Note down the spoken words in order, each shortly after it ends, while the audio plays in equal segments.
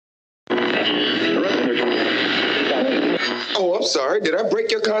Oh, I'm sorry. Did I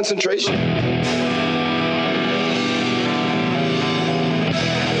break your concentration?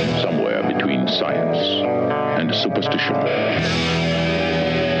 Somewhere between science and superstition.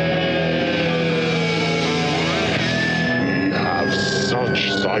 We have such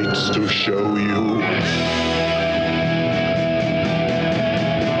sights to show you.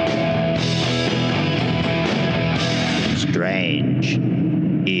 Strange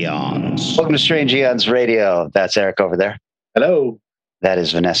Eons. Welcome to Strange Eons Radio. That's Eric over there. Hello. That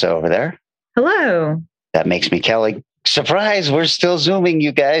is Vanessa over there. Hello. That makes me Kelly. Surprise, we're still Zooming,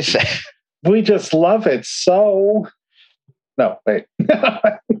 you guys. We just love it so. No, wait.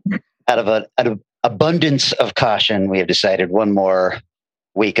 Out of an abundance of caution, we have decided one more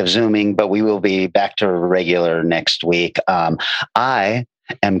week of Zooming, but we will be back to regular next week. I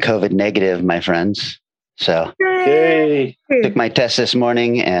am COVID negative, my friends. So Yay. took my test this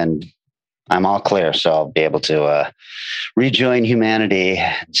morning and I'm all clear. So I'll be able to rejoin humanity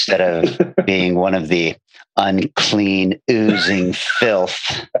instead of being one of the unclean, oozing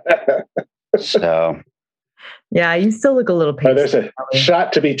filth. So, yeah, you still look a little pasty. There's a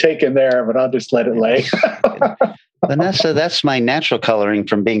shot to be taken there, but I'll just let it lay. Vanessa, that's my natural coloring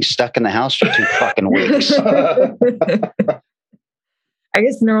from being stuck in the house for 2 fucking weeks. I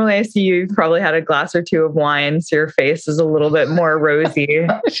guess normally I see you've probably had a glass or two of wine, so your face is a little bit more rosy.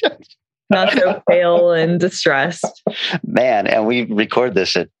 Not so pale and distressed. Man, and we record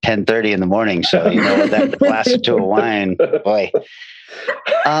this at 10:30 in the morning, so you know that glass or two of wine, boy.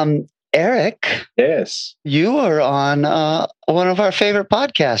 Eric, Yes. you were on one of our favorite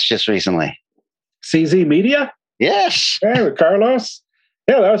podcasts just recently. CZ Media? Yes. Yeah, with Carlos.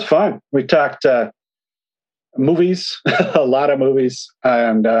 Yeah, that was fun. We talked movies, a lot of movies.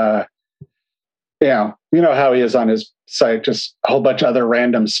 And, you know how he is on his site, just a whole bunch of other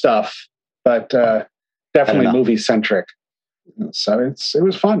random stuff, but definitely movie-centric. So it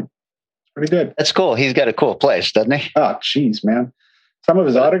was fun. It's pretty good. That's cool. He's got a cool place, doesn't he? Oh, geez, man. Some of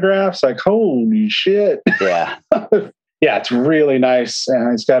his autographs, like, holy shit. Yeah. Yeah, it's really nice.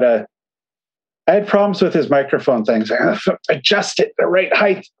 And he's got I had problems with his microphone things. I have to adjust it the right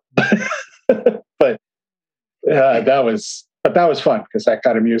height. But that was fun because that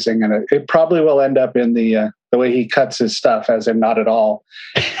got him using, and it probably will end up in the way he cuts his stuff, as in not at all.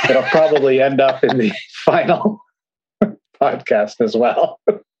 It'll probably end up in the final podcast as well.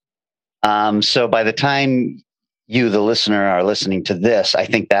 So by the time you, the listener, are listening to this, I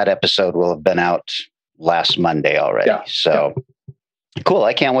think that episode will have been out last Monday already. Yeah. So cool.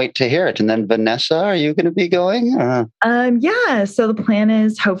 I can't wait to hear it. And then Vanessa, are you going to be going? Yeah. So the plan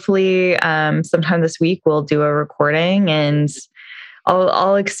is hopefully sometime this week we'll do a recording and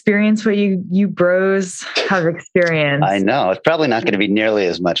I'll experience what you bros have experienced. I know. It's probably not going to be nearly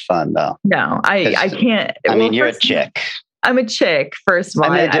as much fun though. No, I can't. I mean, you're a chick. I'm a chick, first of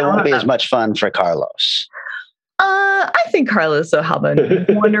all. I mean, it won't be as much fun for Carlos. I think Carlos will have a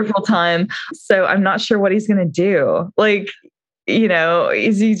wonderful time. So I'm not sure what he's going to do. Like, you know,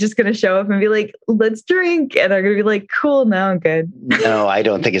 is he just going to show up and be like, let's drink? And they're going to be like, cool, no, I'm good. No, I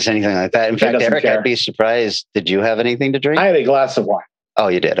don't think it's anything like that. In fact, Eric, I'd be surprised. Did you have anything to drink? I had a glass of wine. Oh,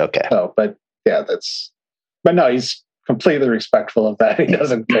 you did? Okay. Oh, but yeah, but no, he's completely respectful of that. He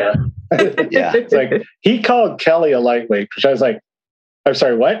doesn't care. Yeah. It's like, he called Kelly a lightweight, which I was like, I'm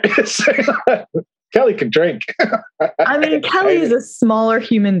sorry, what? Kelly can drink. I mean, Kelly is a smaller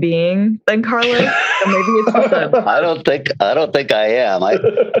human being than Carlos. So maybe it's just I don't think I am. I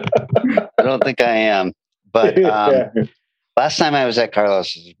don't think I am. But last time I was at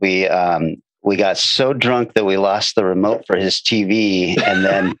Carlos, we got so drunk that we lost the remote for his TV and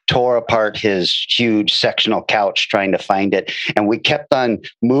then tore apart his huge sectional couch trying to find it. And we kept on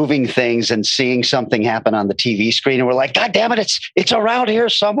moving things and seeing something happen on the TV screen. And we're like, God damn it, it's around here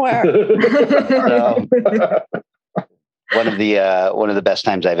somewhere. So, one of the best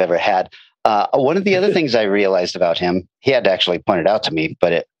times I've ever had. One of the other things I realized about him, he had to actually point it out to me,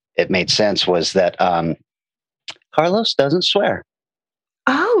 but it made sense, was that Carlos doesn't swear.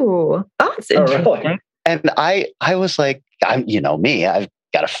 Oh, that's interesting. Really? And I was like, me, I've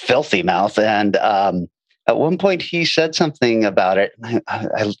got a filthy mouth. And at one point he said something about it.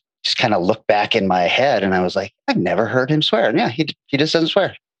 I just kind of looked back in my head and I was like, I've never heard him swear. And yeah, he just doesn't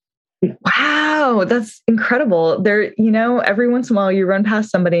swear. Wow, that's incredible. There, every once in a while you run past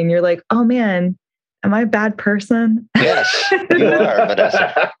somebody and you're like, oh man, am I a bad person? Yes, you are,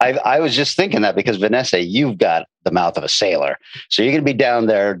 Vanessa. I was just thinking that because, Vanessa, you've got the mouth of a sailor. So you're going to be down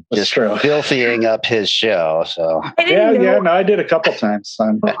there just filthying up his show. So I did a couple times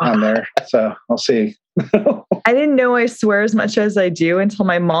on there. So I'll see. I didn't know I swear as much as I do until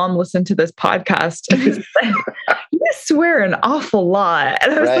my mom listened to this podcast. And said, you swear an awful lot.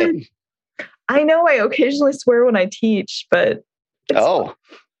 And I was like, I know I occasionally swear when I teach, but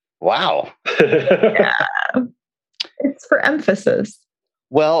wow. Yeah. It's for emphasis.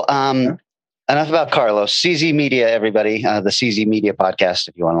 Well, enough about Carlos. CZ Media, everybody. The CZ Media podcast,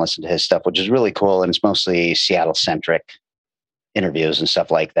 if you want to listen to his stuff, which is really cool. And it's mostly Seattle-centric interviews and stuff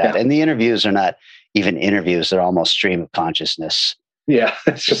like that. Yeah. And the interviews are not even interviews. They're almost stream of consciousness. Yeah.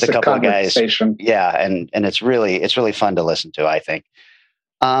 It's just a couple of guys. Yeah. And it's really fun to listen to, I think.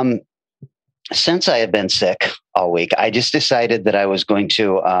 Since I had been sick all week, I just decided that I was going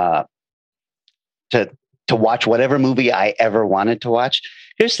to watch whatever movie I ever wanted to watch.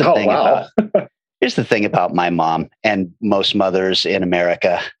 Here's the thing about my mom and most mothers in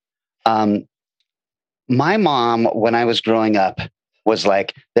America. My mom, when I was growing up, was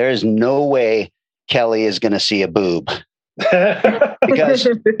like, there is no way Kelly is going to see a boob. because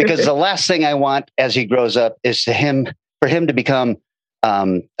the last thing I want as he grows up is for him to become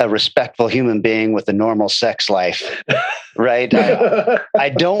a respectful human being with a normal sex life. Right. I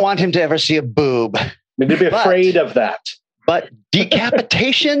don't want him to ever see a boob. We need to be afraid of that. But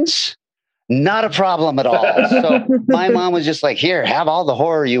decapitations, not a problem at all. So my mom was just like, here, have all the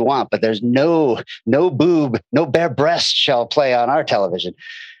horror you want, but there's no boob, no bare breast shall play on our television.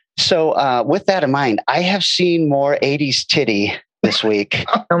 So with that in mind, I have seen more 80s titty this week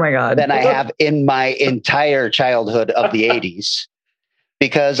oh my God. than I have in my entire childhood of the 80s,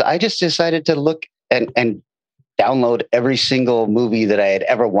 because I just decided to look and download every single movie that I had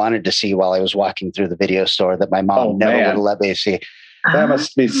ever wanted to see while I was walking through the video store that my mom never would have let me see. That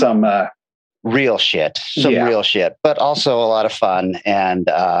must be some real shit, real shit, but also a lot of fun and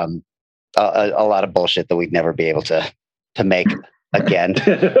a lot of bullshit that we'd never be able to make again.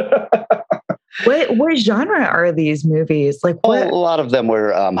 What genre are these movies? Like, what? A lot of them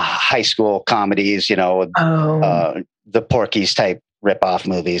were high school comedies, the Porky's type ripoff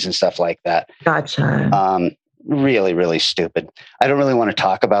movies and stuff like that. Gotcha. Really, really stupid. I don't really want to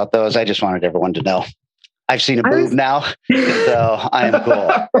talk about those. I just wanted everyone to know I've seen a boob now, so I am cool.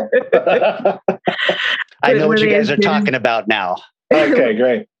 I know what you guys are talking about now. Okay,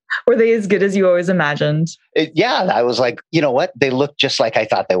 great. Were they as good as you always imagined? Yeah, I was like, you know what? They look just like I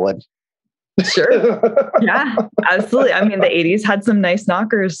thought they would. Sure. Yeah, absolutely. I mean, the 80s had some nice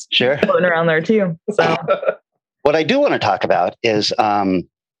knockers floating around there too. So what I do want to talk about is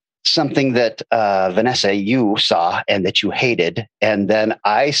something that Vanessa, you saw and that you hated, and then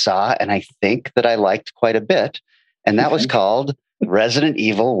I saw and I think that I liked quite a bit, and that was called Resident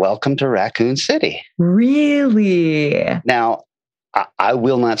Evil: Welcome to Raccoon City. Really? Now, I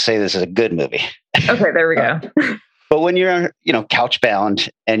will not say this is a good movie. Okay, there we go. But when you're, couch bound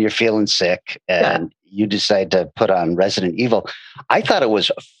and you're feeling sick and you decide to put on Resident Evil, I thought it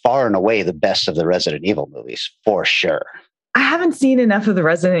was far and away the best of the Resident Evil movies, for sure. I haven't seen enough of the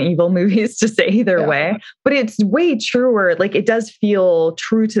Resident Evil movies to say either way, but it's way truer. Like, it does feel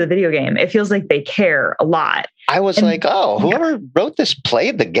true to the video game. It feels like they care a lot. I was whoever wrote this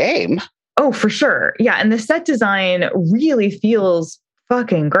played the game. Oh, for sure. Yeah. And the set design really feels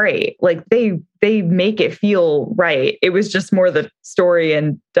fucking great. Like, they make it feel right. It was just more the story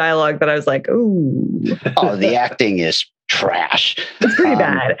and dialogue that I was like, ooh. Oh, the acting is trash. It's pretty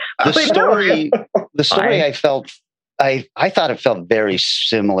bad. The story I thought it felt very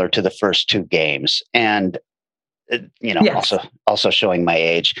similar to the first two games. And, also showing my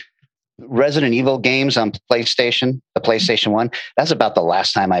age. Resident Evil games on PlayStation, the PlayStation 1, that's about the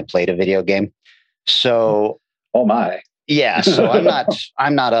last time I played a video game. So, oh my. Yeah, so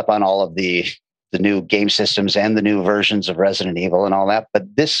I'm not up on all of the new game systems and the new versions of Resident Evil and all that,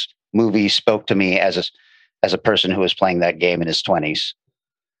 but this movie spoke to me as a person who was playing that game in his 20s.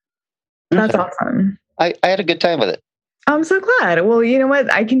 That's awesome. I had a good time with it. I'm so glad. Well, you know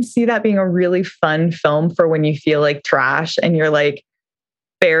what? I can see that being a really fun film for when you feel like trash and you're like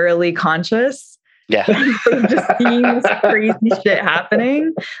barely conscious. Yeah. Just seeing this crazy shit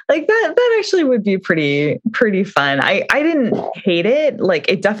happening. Like that actually would be pretty fun. I didn't hate it. Like,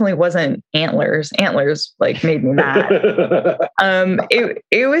 it definitely wasn't Antlers. Antlers like made me mad.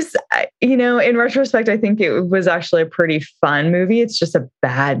 It was, in retrospect, I think it was actually a pretty fun movie. It's just a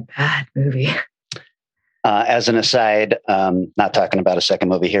bad movie. As an aside, not talking about a second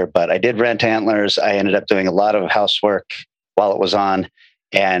movie here, but I did rent Antlers. I ended up doing a lot of housework while it was on,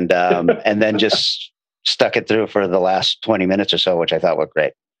 and then just stuck it through for the last 20 minutes or so, which I thought was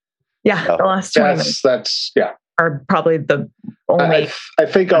great. Yeah, so, the last 20 minutes are probably the only. I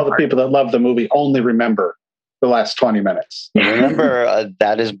think all the people that love the movie only remember the last 20 minutes. Remember,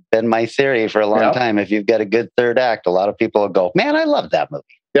 that has been my theory for a long time. If you've got a good third act, a lot of people will go, man, I love that movie.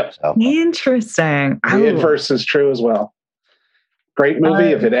 Yep. So. Interesting. The inverse is true as well. Great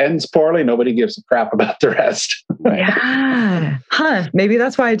movie. If it ends poorly, nobody gives a crap about the rest. Yeah. Huh. Maybe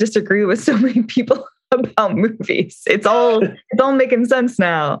that's why I disagree with so many people about movies. It's all making sense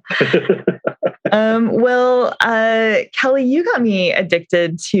now. Well, Kelly, you got me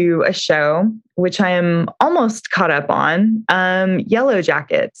addicted to a show, which I am almost caught up on. Yellow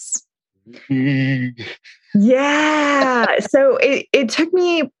Jackets. Yeah. So it took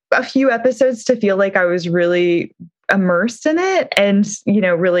me a few episodes to feel like I was really immersed in it and,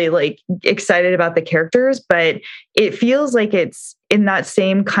 really like excited about the characters, but it feels like it's in that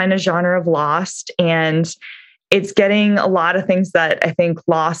same kind of genre of Lost, and it's getting a lot of things that I think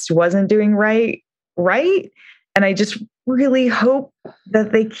Lost wasn't doing right. And I just really hope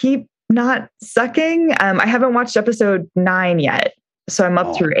that they keep not sucking. I haven't watched episode 9 yet, so I'm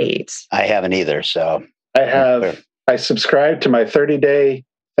up through 8. I haven't either. So I subscribed to my 30-day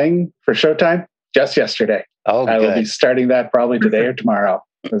thing for Showtime just yesterday. Oh, I will be starting that probably today or tomorrow.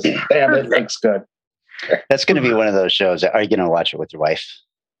 Damn, it looks good. That's going to be one of those shows. Are you going to watch it with your wife?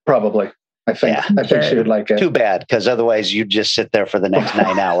 Probably. I think she would like it. Too bad, because otherwise you'd just sit there for the next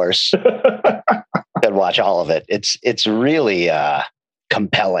 9 hours and watch all of it. It's really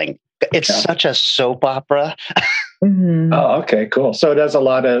compelling. It's such a soap opera. Mm-hmm. Oh, okay, cool. So it has a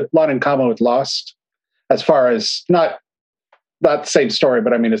lot in common with Lost, as far as not the same story,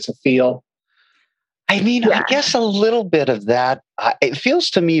 but I mean it's a feel. I mean, I guess a little bit of that. It feels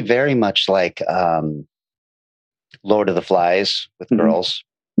to me very much like Lord of the Flies with girls.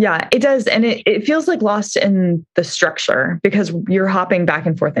 Yeah, it does. And it feels like Lost in the structure because you're hopping back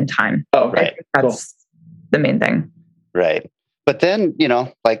and forth in time. Oh, right. That's the main thing. Right. But then,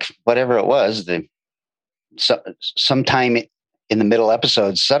 like whatever it was, sometime in the middle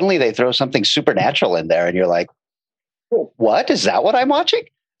episodes, suddenly they throw something supernatural in there and you're like, what? Is that what I'm watching?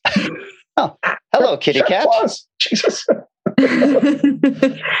 Oh, hello, kitty cat. Jesus.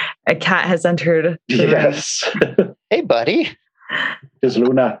 A cat has entered. Yes. Hey, buddy. It's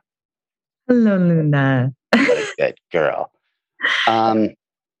Luna. Hello, Luna. What a good girl.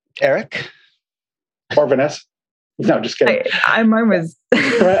 Eric? Or Vanessa? No, just kidding. Mine was...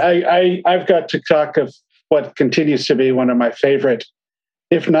 I've got to talk of what continues to be one of my favorite,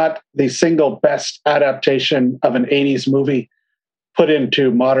 if not the single best adaptation of an 80s movie put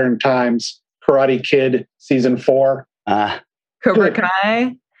into modern times, Karate Kid season 4. Cobra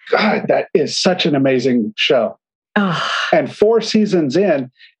Kai. God, that is such an amazing show. Oh. And 4 seasons in,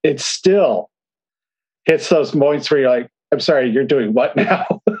 it still hits those points where you're like, I'm sorry, you're doing what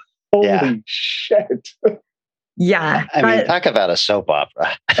now? Holy shit. Yeah. I mean, talk about a soap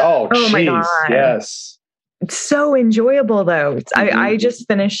opera. Oh my God. Yes. It's so enjoyable, though. I just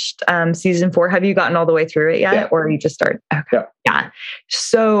finished season 4. Have you gotten all the way through it yet? Yeah. Or you just started? Okay. Yeah.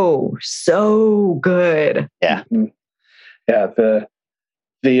 So good. Yeah. Mm-hmm. Yeah.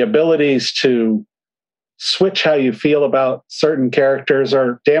 The abilities to switch how you feel about certain characters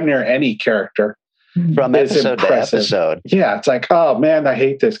or damn near any character from episode to episode. Yeah. It's like, oh man, I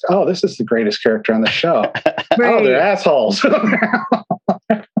hate this. Oh, this is the greatest character on the show. Right. Oh, they're assholes.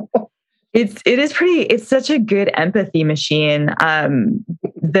 It's such a good empathy machine. I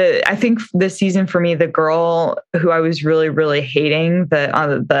think this season for me, the girl who I was really, really hating,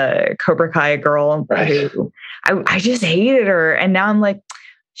 the Cobra Kai girl, right. who I just hated her. And now I'm like,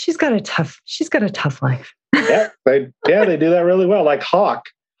 she's got a tough life. Yeah, they do that really well. Like Hawk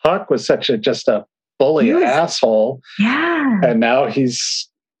was just a bully asshole. Yeah. And now he's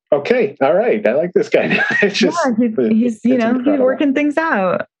okay. All right. I like this guy. It's just, he's working things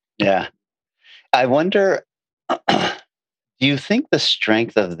out. Yeah. I wonder, do you think the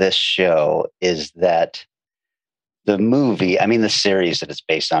strength of this show is that the movie, I mean, the series that it's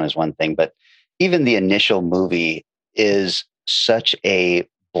based on is one thing, but even the initial movie is such a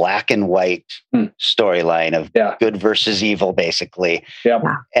black and white storyline of good versus evil, basically. Yeah.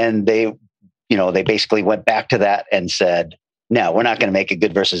 And they basically went back to that and said, no, we're not going to make a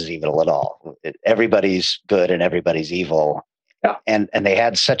good versus evil at all. Everybody's good and everybody's evil. Yeah. And they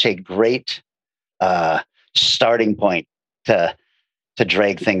had such a great starting point to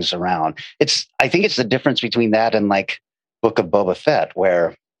drag things around. I think it's the difference between that and like Book of Boba Fett,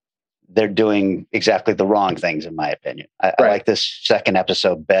 where they're doing exactly the wrong things, in my opinion. I like this second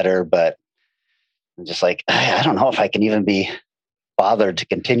episode better, but I'm just like, I don't know if I can even be bothered to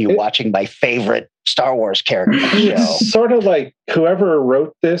continue watching my favorite Star Wars character show. It's sort of like whoever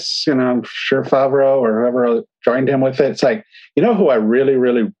wrote this, I'm sure Favreau or whoever joined him with it. It's like, who I really,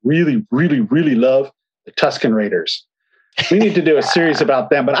 really, really, really, really love? The Tusken Raiders. We need to do a series about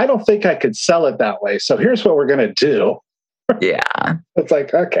them, but I don't think I could sell it that way. So here's what we're going to do. Yeah. It's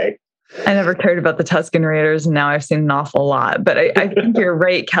like, okay. I never cared about the Tusken Raiders, and now I've seen an awful lot. But I think you're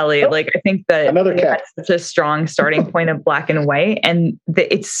right, Kelly. Like, I think that Another they cat. had such a strong starting point of black and white, and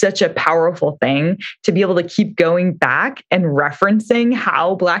it's such a powerful thing to be able to keep going back and referencing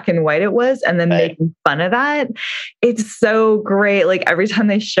how black and white it was, and then making fun of that. It's so great. Like, every time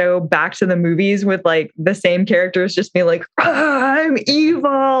they show back to the movies with like the same characters just being like, I'm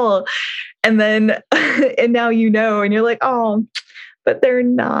evil. And then, and now you know, and you're like, oh, but they're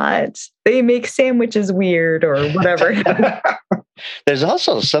not. They make sandwiches weird or whatever. There's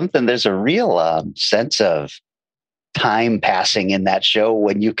also something, there's a real sense of time passing in that show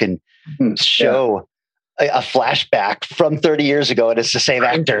when you can show a flashback from 30 years ago and it's the same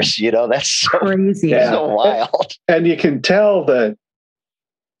actors. You know, that's so crazy. So wild. And you can tell that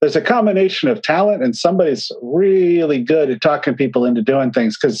there's a combination of talent and somebody's really good at talking people into doing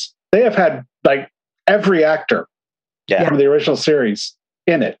things, because they have had like every actor from the original series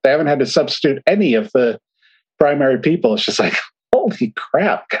in it. They haven't had to substitute any of the primary people. It's just like, holy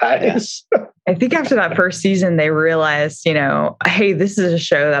crap, guys. Yeah. I think after that first season, they realized, you know, hey, this is a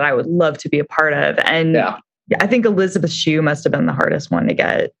show that I would love to be a part of. And I think Elizabeth Shue must have been the hardest one to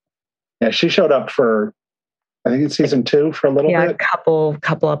get. Yeah, she showed up for, I think it's season 2 for a little bit. Yeah, a couple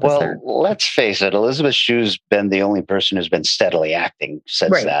episodes. Well, let's face it, Elizabeth Shue's been the only person who's been steadily acting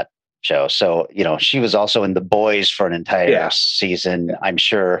since that show. So, you know, she was also in The Boys for an entire season, I'm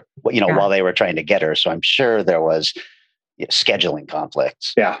sure, you know, while they were trying to get her. So I'm sure there was scheduling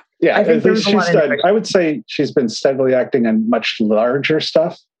conflicts. Yeah. I think I would say she's been steadily acting in much larger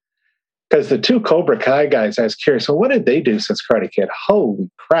stuff. Because the 2 Cobra Kai guys, I was curious, well, what did they do since Karate Kid? Holy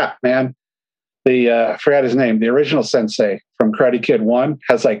crap, man. I forgot his name. The original sensei from Karate Kid 1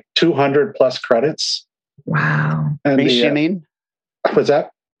 has like 200 plus credits. Wow. And Kreese, you mean? What's that?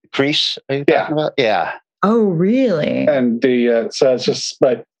 Kreese, are you talking about? Yeah. Oh, really? And so it's just,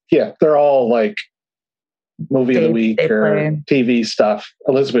 but yeah, they're all like movie of the week or TV stuff.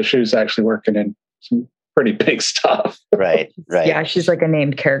 Elizabeth Shue's actually working in some pretty big stuff. Right. Yeah, she's like a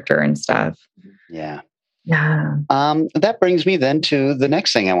named character and stuff. Yeah. Yeah. That brings me then to the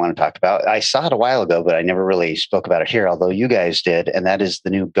next thing I want to talk about. I saw it a while ago, but I never really spoke about it here, although you guys did. And that is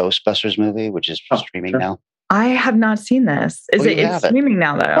the new Ghostbusters movie, which is streaming now. I have not seen this. It's streaming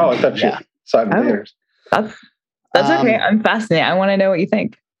now, though? Oh, I thought you saw it in theaters. That's okay. I'm fascinated. I want to know what you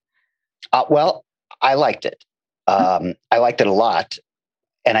think. Well, I liked it. I liked it a lot.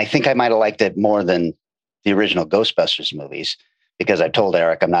 And I think I might have liked it more than the original Ghostbusters movies, because I told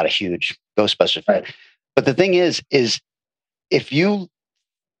Eric I'm not a huge Ghostbusters fan. Right. But the thing is if you're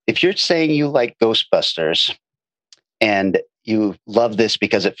saying you like Ghostbusters and you love this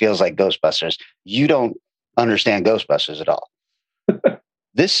because it feels like Ghostbusters, you don't understand Ghostbusters at all.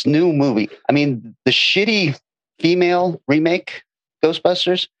 This new movie, I mean, the shitty female remake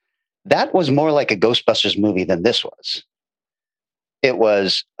Ghostbusters, that was more like a Ghostbusters movie than this was. It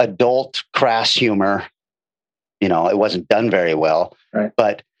was adult, crass humor. You know, it wasn't done very well. Right.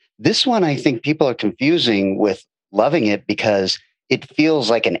 But this one, I think people are confusing with loving it because it feels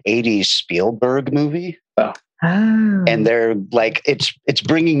like an 80s Spielberg movie. Oh. And they're like, it's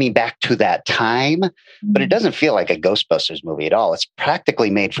bringing me back to that time, but it doesn't feel like a Ghostbusters movie at all. It's practically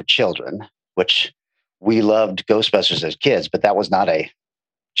made for children, which we loved Ghostbusters as kids, but that was not a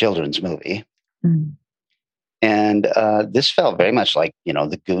children's movie. Mm. And this felt very much like, you know,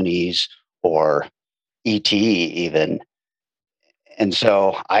 the Goonies or E.T. even. And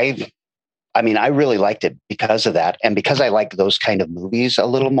so I really liked it because of that. And because I like those kind of movies a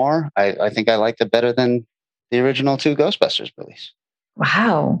little more, I think I liked it better than the original 2 Ghostbusters movies.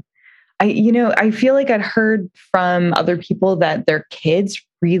 Wow. I feel like I'd heard from other people that their kids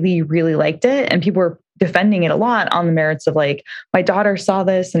really, really liked it. And people were defending it a lot on the merits of like, my daughter saw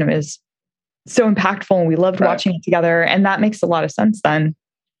this and it was so impactful and we loved watching it together. And that makes a lot of sense then.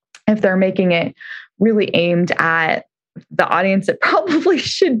 If they're making it really aimed at the audience it probably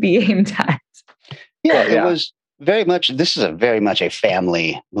should be aimed at. Yeah, it was very much, this is very much a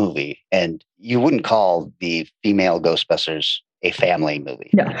family movie, and you wouldn't call the female Ghostbusters a family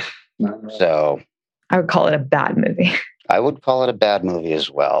movie. No. So I would call it a bad movie. I would call it a bad movie as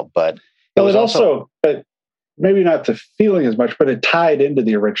well, but it was also, but maybe not the feeling as much, but it tied into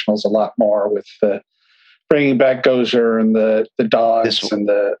the originals a lot more with the bringing back Gozer and the dogs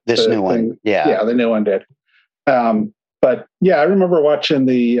this new one. Yeah, the new one did. But yeah, I remember watching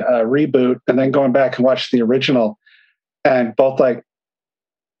the reboot and then going back and watch the original, and both like,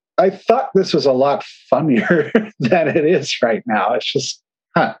 I thought this was a lot funnier than it is right now. It's just,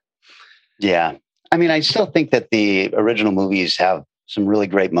 Yeah. I mean, I still think that the original movies have some really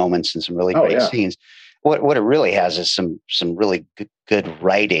great moments and some really great scenes. what it really has is some really good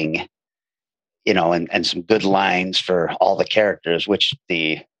writing, and some good lines for all the characters, which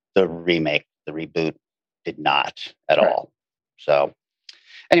the reboot did not at all. So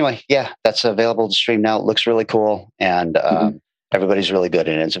anyway, yeah, that's available to stream now. It looks really cool, and everybody's really good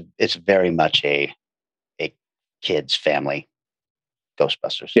in it. It's very much a kids family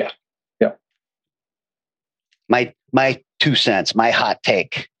Ghostbusters. Yeah. My 2 cents, my hot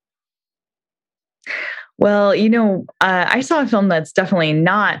take. Well, I saw a film that's definitely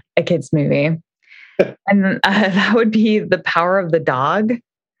not a kids movie, and that would be The Power of the Dog.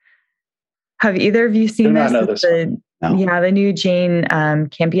 Have either of you seen this? Know this one. No. Yeah, the new Jane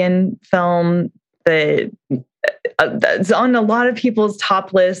Campion film that's on a lot of people's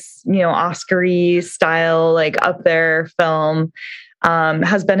top lists, Oscar-y style, like up there film.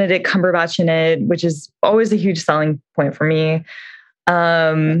 Has Benedict Cumberbatch in it, which is always a huge selling point for me.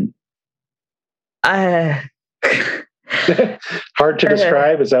 Hard to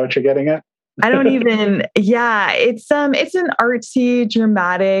describe. Is that what you're getting at? I don't even. Yeah, it's an artsy,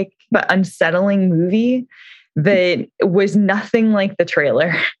 dramatic, but unsettling movie that was nothing like the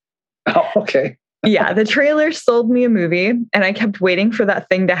trailer. Oh, okay. Yeah, the trailer sold me a movie, and I kept waiting for that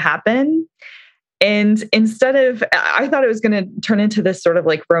thing to happen. And instead of, I thought it was going to turn into this sort of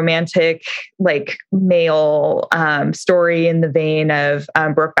like romantic, like male story in the vein of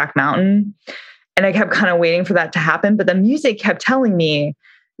Brokeback Mountain. And I kept kind of waiting for that to happen. But the music kept telling me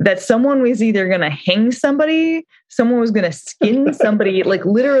that someone was either going to hang somebody, someone was going to skin somebody, like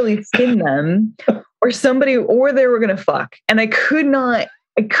literally skin them, or they were going to fuck. And I could not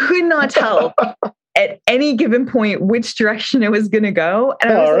tell at any given point which direction it was going to go.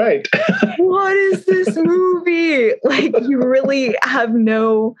 And I was right. What is this movie? Like, you really have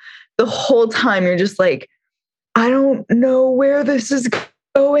the whole time you're just like, I don't know where this is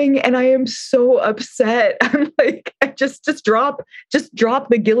going, and I am so upset. I'm like, just drop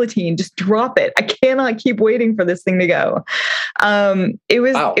the guillotine, just drop it. I cannot keep waiting for this thing to go. It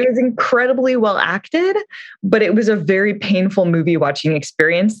was incredibly well acted, but it was a very painful movie watching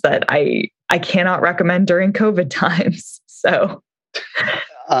experience that I cannot recommend during COVID times. So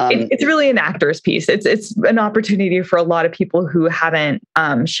it's really an actor's piece. It's an opportunity for a lot of people who haven't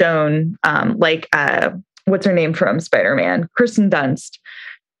shown what's her name from Spider-Man? Kristen Dunst.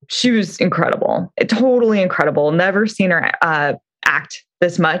 She was incredible. Totally incredible. Never seen her act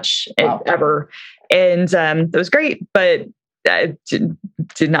this much ever. And that was great, but I did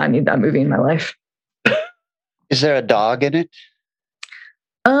not need that movie in my life. Is there a dog in it?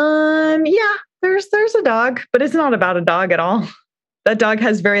 Yeah, there's a dog, but it's not about a dog at all. That dog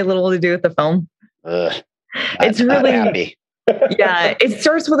has very little to do with the film. It's really happy. Yeah, it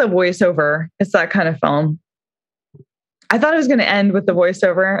starts with a voiceover. It's that kind of film. I thought it was going to end with the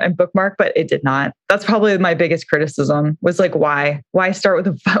voiceover and bookmark, but it did not. That's probably my biggest criticism was like, why start with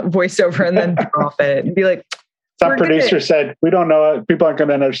a voiceover and then drop it and be like, some producer said, we don't know it. People aren't going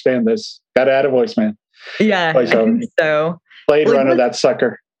to understand this. Got to add a voice, man. Yeah. Voiceover. So Blade Runner, that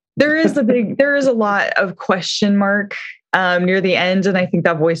sucker. There is a lot of question mark near the end. And I think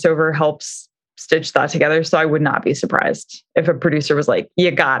that voiceover helps stitch that together. So I would not be surprised if a producer was like,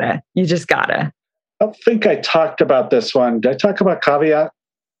 you just gotta. I don't think I talked about this one. Did I talk about Caveat?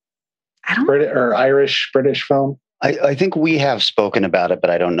 I don't. British film? I think we have spoken about it, but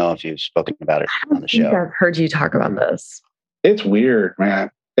I don't know if you've spoken about it on the show. I've heard you talk about this. It's weird, man.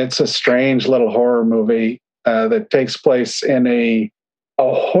 It's a strange little horror movie that takes place in a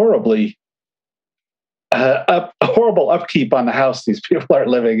horrible upkeep on the house these people are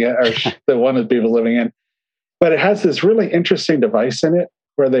living in, or the one of the people living in. But it has this really interesting device in it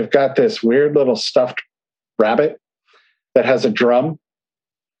where they've got this weird little stuffed rabbit that has a drum.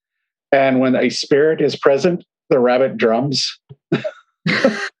 And when a spirit is present, the rabbit drums.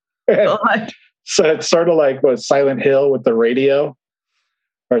 So it's sort of like what Silent Hill with the radio,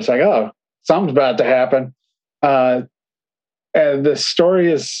 where it's like, oh, something's about to happen. And the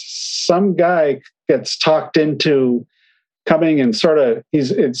story is some guy gets talked into coming and sort of, you're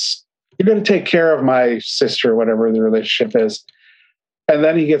going to take care of my sister, whatever the relationship is. And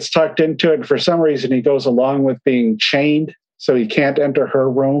then he gets tucked into it. And for some reason, he goes along with being chained. So he can't enter her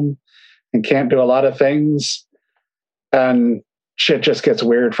room and can't do a lot of things. And shit just gets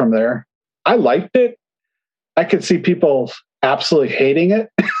weird from there. I liked it. I could see people absolutely hating it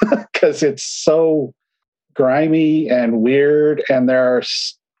because it's so grimy and weird. And there are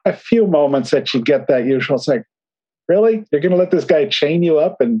a few moments that you get that usual, it's like, really? You're going to let this guy chain you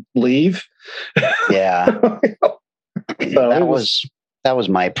up and leave? Yeah. So that was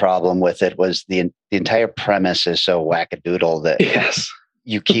my problem with it, was the entire premise is so wackadoodle that yes.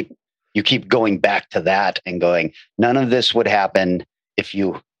 you keep you keep going back to that and going, none of this would happen if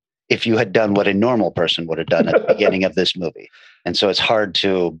you had done what a normal person would have done at the beginning of this movie. And so it's hard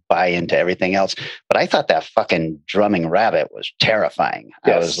to buy into everything else. But I thought that fucking drumming rabbit was terrifying.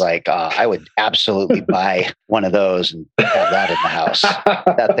 Yes. I was like, I would absolutely buy one of those and have that in the house.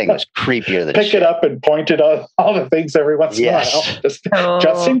 That thing was creepier than Pick shit. it up and point it on all the things every once in a while.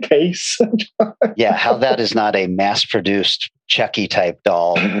 Just in case. Yeah, how that is not a mass-produced Chucky type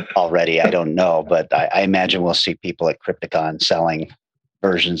doll already, I don't know. But I imagine we'll see people at Crypticon selling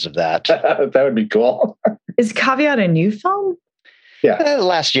versions of that. That would be cool. Is Caveat a new film? Yeah.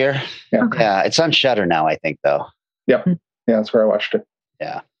 Last year. Yeah. Okay. Yeah. It's on Shudder now, I think, though. Yep. Yeah, that's where I watched it.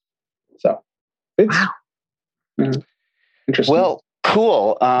 Yeah. So it's interesting. Well,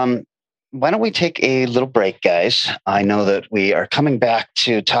 cool. Why don't we take a little break, guys? I know that we are coming back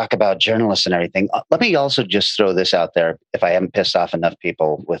to talk about journalists and everything. Let me also just throw this out there, if I haven't pissed off enough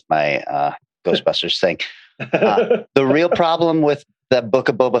people with my Ghostbusters thing. The real problem with the Book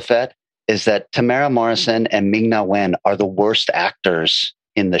of Boba Fett is that Tamara Morrison and Ming-Na Wen are the worst actors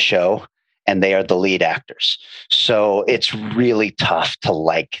in the show, and they are the lead actors. So it's really tough to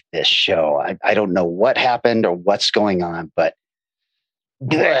like this show. I don't know what happened or what's going on, but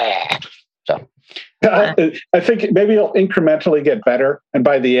so I think maybe it'll incrementally get better. And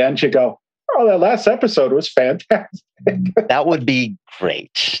by the end, you go, oh, that last episode was fantastic. That would be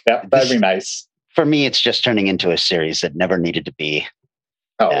great. Yeah, that'd be nice. For me, it's just turning into a series that never needed to be.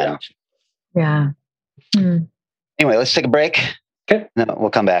 Oh, yeah. Anyway, let's take a break. Okay. No, we'll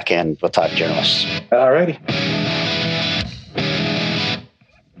come back and we'll talk journalists. All righty.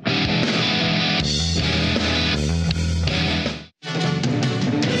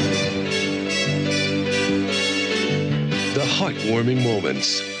 The heartwarming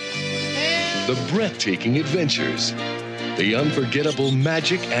moments, the breathtaking adventures, the unforgettable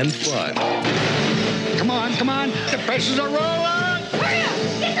magic and fun. Come on, the prices are rolling! Hurry up!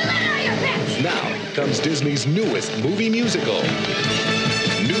 Get the letter out of your pants! Now comes Disney's newest movie musical,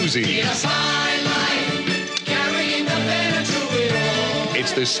 Newsies.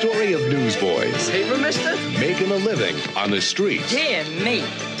 It's the story of newsboys Paper, mister? making a living on the streets Dear me,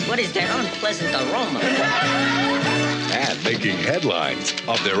 what is that unpleasant aroma? and making headlines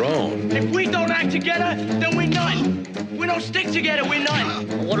of their own. If we don't act together, then we're none. We don't stick together, we're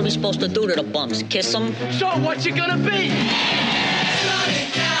none. What are we supposed to do to the bums? Kiss them? So what's it gonna be?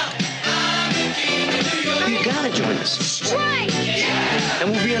 You gotta join us. Right!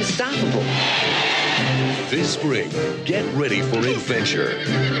 And we'll be unstoppable. This spring, get ready for adventure.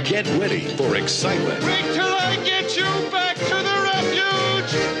 Get ready for excitement. Wait till I get you back to the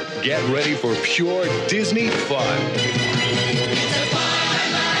refuge! Get ready for pure Disney fun.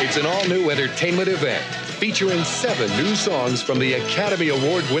 It's an all-new entertainment event featuring 7 new songs from the Academy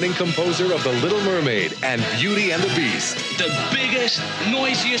Award-winning composer of The Little Mermaid and Beauty and the Beast. The biggest,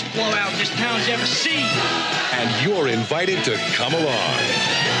 noisiest blowout this town's ever seen. And you're invited to come along.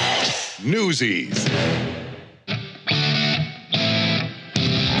 Newsies.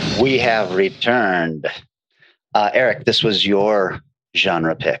 We have returned. Eric, this was your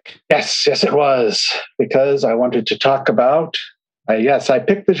genre pick. Yes, it was. Because I wanted to talk about, I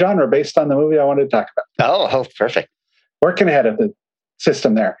picked the genre based on the movie I wanted to talk about. Oh, perfect. Working ahead of the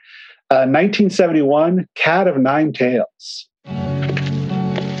system there. 1971, Cat of Nine Tails.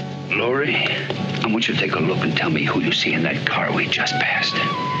 Lori, I want you to take a look and tell me who you see in that car we just passed.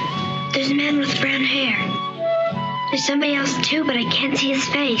 There's a man with brown hair. There's somebody else too, but I can't see his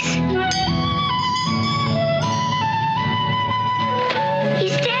face.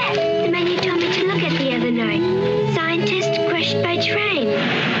 He's dead. The man you told me to look at the other night. Scientist crushed by train.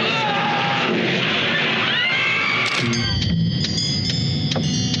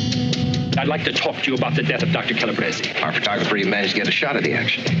 I'd like to talk to you about the death of Dr. Calabrese. Our photographer managed to get a shot of the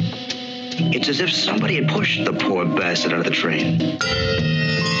action. It's as if somebody had pushed the poor bastard out of the train.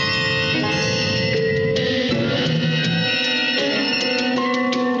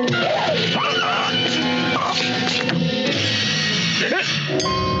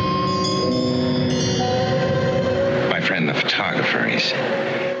 My friend, the photographer,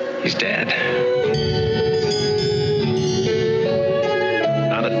 he's dead.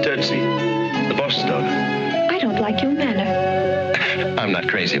 Not a tootsie. The boss's daughter. I don't like your manner. I'm not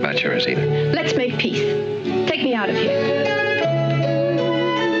crazy about yours either. Let's make peace. Take me out of here.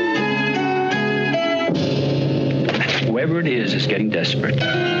 Whoever it is getting desperate.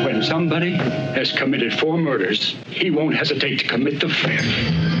 When somebody has committed 4 murders, he won't hesitate to commit the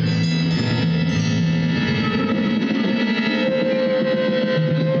 5th.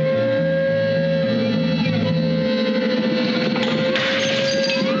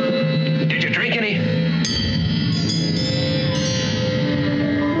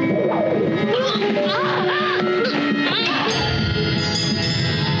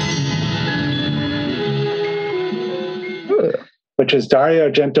 which is Dario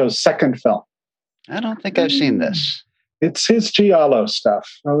Argento's second film. I don't think I've seen this. It's his giallo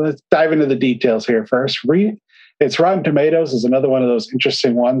stuff. Well, let's dive into the details here first. It's Rotten Tomatoes is another one of those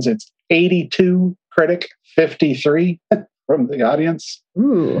interesting ones. It's 82 critic, 53 from the audience.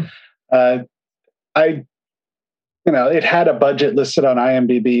 Ooh. It had a budget listed on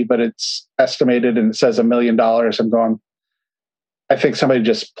IMDb, but it's estimated and it says $1 million. I'm going, I think somebody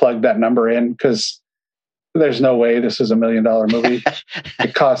just plugged that number in because there's no way this is $1 million movie.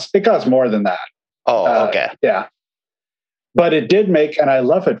 It costs more than that. Oh, okay. Yeah. But it did make, and I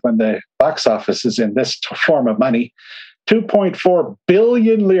love it when the box office is in this form of money, 2.4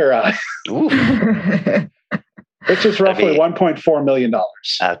 billion lira, which is roughly $1.4 million.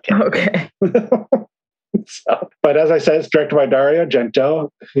 Okay. But as I said, it's directed by Dario Argento,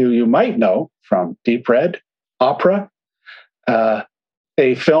 who you might know from Deep Red, Opera, a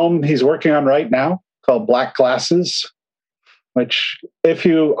film he's working on right now called Black Glasses, which, if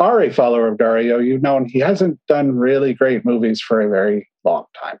you are a follower of Dario, you've known he hasn't done really great movies for a very long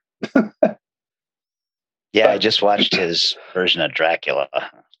time. I just watched his version of Dracula.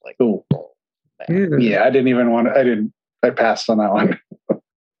 Ooh. Yeah, I passed on that one.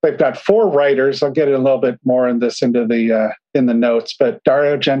 They've got 4 writers. I'll get a little bit more in the notes, but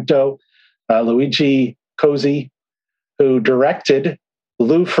Dario Argento, Luigi Cozzi, who directed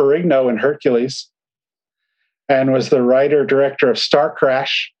Lou Ferrigno in Hercules, and was the writer-director of Star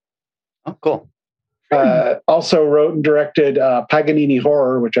Crash. Oh, cool. Also wrote and directed Paganini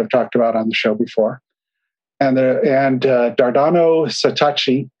Horror, which I've talked about on the show before. And Dardano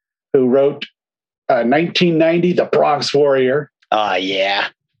Satachi, who wrote 1990, The Bronx Warrior. Oh, yeah.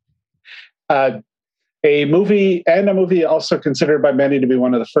 A movie also considered by many to be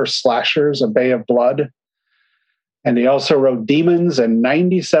one of the first slashers, A Bay of Blood. And he also wrote Demons and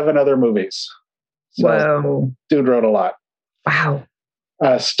 97 other movies. So, whoa. Dude wrote a lot. Wow.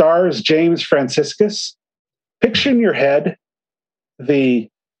 Stars James Franciscus. Picture in your head the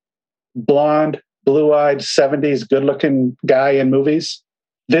blonde, blue-eyed 70s good-looking guy in movies.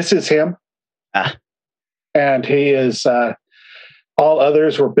 This is him. And he is... all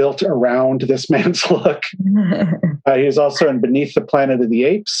others were built around this man's look. He's also in Beneath the Planet of the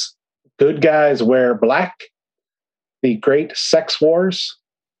Apes, Good Guys Wear Black, The Great Sex Wars,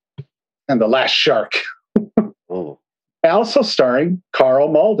 and The Last Shark. Also starring Carl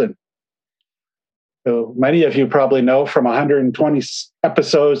Malden, who many of you probably know from 120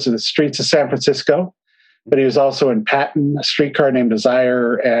 episodes of The Streets of San Francisco, but he was also in Patton, A Streetcar Named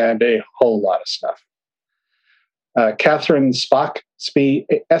Desire, and a whole lot of stuff. Catherine Spaak,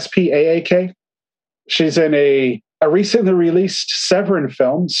 S-P-A-A-K. She's in a recently released Severin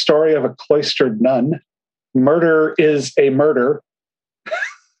film, Story of a Cloistered Nun, Murder is a Murder,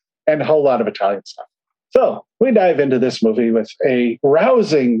 and a whole lot of Italian stuff. So we dive into this movie with a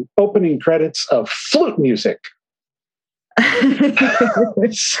rousing opening credits of flute music.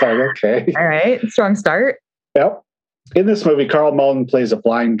 Okay. All right. Strong start. Yep. In this movie, Carl Malden plays a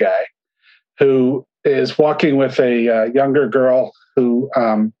blind guy who is walking with a younger girl who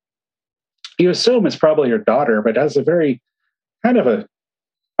you assume is probably her daughter, but has a very kind of a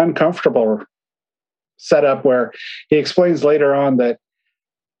uncomfortable setup where he explains later on that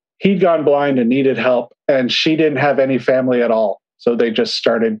he'd gone blind and needed help, and she didn't have any family at all. So they just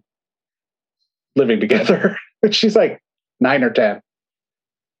started living together. But she's like 9 or 10.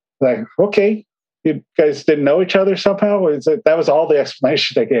 Like, okay, you guys didn't know each other somehow? That was all the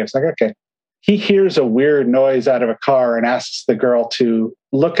explanation they gave. It's like, okay. He hears a weird noise out of a car and asks the girl to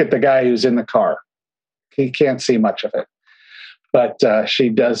look at the guy who's in the car. He can't see much of it, but she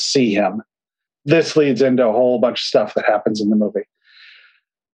does see him. This leads into a whole bunch of stuff that happens in the movie.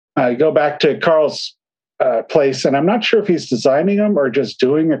 I go back to Carl's place, and I'm not sure if he's designing them or just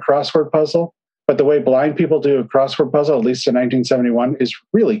doing a crossword puzzle, but the way blind people do a crossword puzzle, at least in 1971, is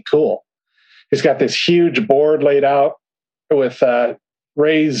really cool. He's got this huge board laid out with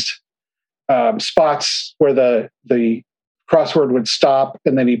raised spots where the crossword would stop,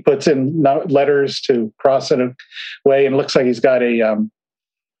 and then he puts in letters to cross it away, and it looks like he's got a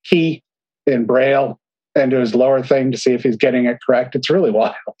key in Braille into his lower thing to see if he's getting it correct. It's really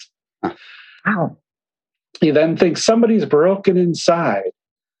wild. Wow. He then thinks somebody's broken inside,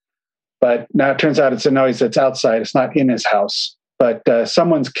 but now it turns out it's a noise that's outside. It's not in his house, but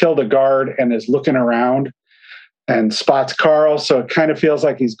someone's killed a guard and is looking around and spots Carl, so it kind of feels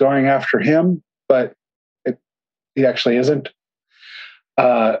like he's going after him, but he actually isn't.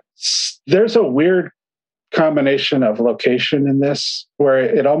 There's a weird combination of location in this where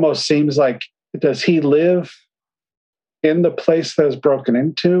it almost seems like does he live in the place that was broken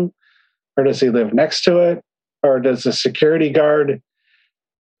into, or does he live next to it, or does the security guard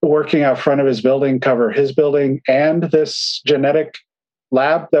working out front of his building cover his building and this genetic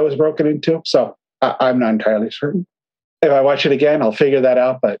lab that was broken into? So I'm not entirely certain. If I watch it again, I'll figure that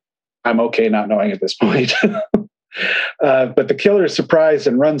out, but I'm okay not knowing at this point. But the killer is surprised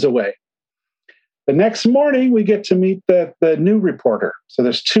and runs away. The next morning, we get to meet the new reporter. So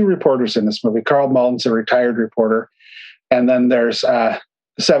there's two reporters in this movie. Carl Malden's a retired reporter. And then there's the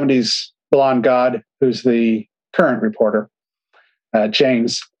 70s blonde god, who's the current reporter,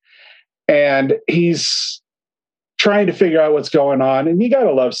 James. And he's trying to figure out what's going on. And you got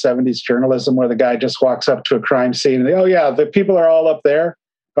to love 70s journalism where the guy just walks up to a crime scene and oh, yeah, the people are all up there,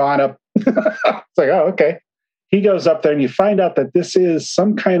 gone up. It's like, oh, okay. He goes up there and you find out that this is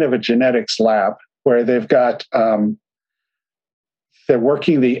some kind of a genetics lab where they've got, they're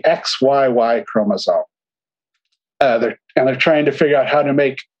working the XYY chromosome. They're trying to figure out how to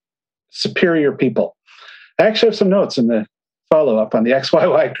make superior people. I actually have some notes in the follow-up on the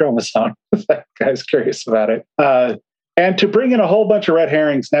XYY chromosome. That guy's curious about it. And to bring in a whole bunch of red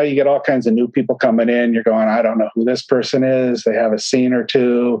herrings, now you get all kinds of new people coming in. You're going, I don't know who this person is. They have a scene or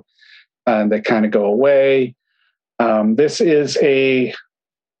two, and they kind of go away. This is a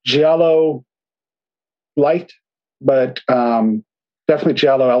giallo light, but definitely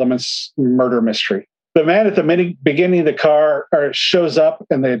giallo elements murder mystery. The man at the beginning of the car shows up,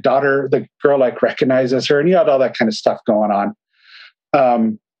 and the girl, like recognizes her, and you got all that kind of stuff going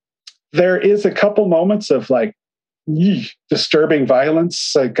on. There is a couple moments of like disturbing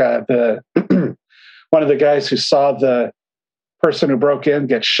violence, like one of the guys who saw the person who broke in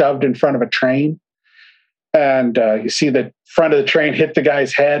get shoved in front of a train, and you see the front of the train hit the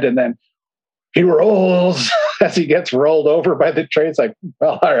guy's head, and then he rolls as he gets rolled over by the train. It's like,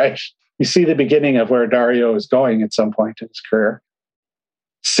 well, all right. You see the beginning of where Dario is going at some point in his career.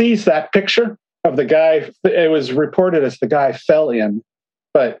 Sees that picture of the guy. It was reported as the guy fell in,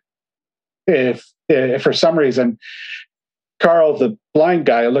 but if for some reason Carl, the blind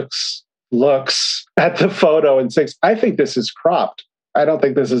guy, looks at the photo and thinks, I think this is cropped. I don't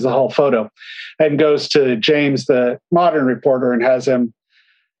think this is the whole photo, and goes to James, the modern reporter, and has him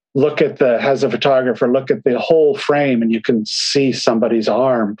has a photographer look at the whole frame, and you can see somebody's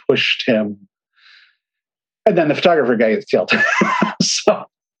arm pushed him. And then the photographer guy gets killed. So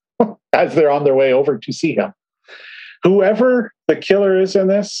as they're on their way over to see him, whoever the killer is in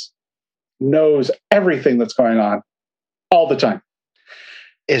this knows everything that's going on all the time.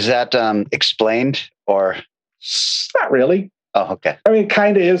 Is that explained or? Not really. Oh, okay. I mean, it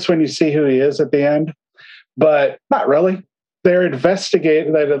kind of is when you see who he is at the end, but not really. They're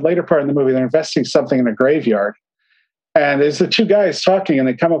investigating, at a later part in the movie, they're investigating something in a graveyard. And there's the two guys talking, and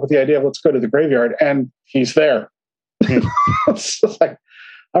they come up with the idea of let's go to the graveyard, and he's there. It's like,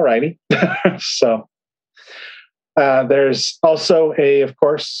 all righty. So there's also of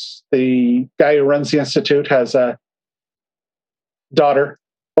course, the guy who runs the Institute has a daughter,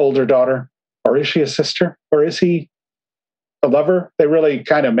 older daughter, or is she a sister? Or is he a lover? They really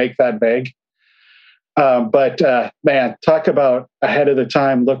kind of make that vague. But man, talk about ahead of the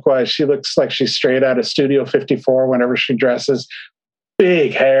time look-wise. She looks like she's straight out of Studio 54 whenever she dresses.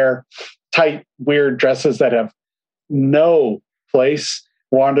 Big hair, tight, weird dresses that have no place,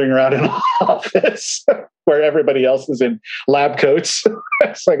 wandering around an office where everybody else is in lab coats.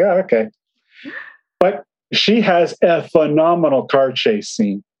 It's like, oh, okay. But she has a phenomenal car chase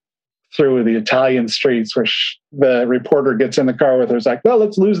scene through the Italian streets where the reporter gets in the car with her. It's like, well,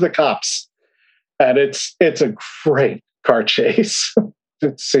 let's lose the cops. And it's a great car chase.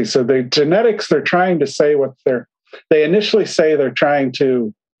 Let's see. So the genetics, they're trying to say they initially say they're trying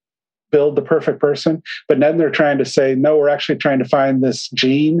to build the perfect person, but then they're trying to say, no, we're actually trying to find this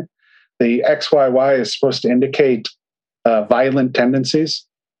gene. The XYY is supposed to indicate violent tendencies.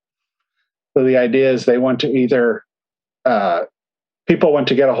 So the idea is they want to either, people want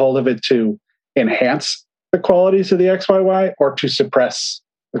to get a hold of it to enhance the qualities of the XYY or to suppress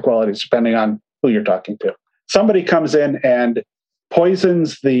the qualities, depending on who you're talking to. Somebody comes in and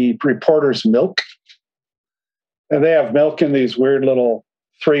poisons the reporter's milk. And they have milk in these weird little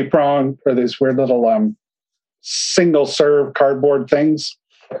 3-prong or these weird little single-serve cardboard things.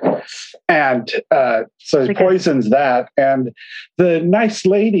 And so he poisons that. And the nice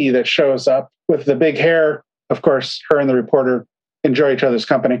lady that shows up with the big hair, of course, her and the reporter enjoy each other's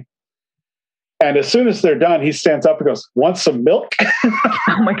company. And as soon as they're done, he stands up and goes, want some milk?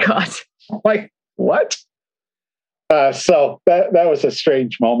 Oh my God. Like, what? So that was a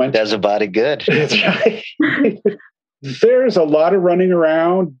strange moment. Does a body good. That's right. There's a lot of running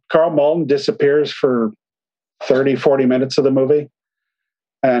around. Carl Malden disappears for 30, 40 minutes of the movie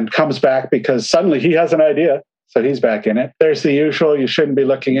and comes back because suddenly he has an idea. So he's back in it. There's the usual, you shouldn't be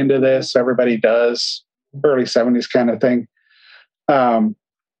looking into this. Everybody does. Early 70s kind of thing.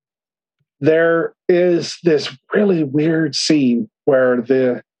 There is this really weird scene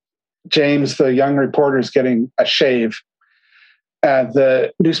where James, the young reporter, is getting a shave.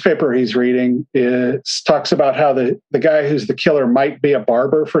 The newspaper he's reading talks about how the guy who's the killer might be a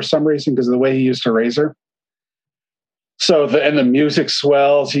barber for some reason because of the way he used a razor. So the music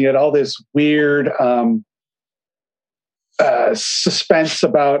swells. You get all this weird suspense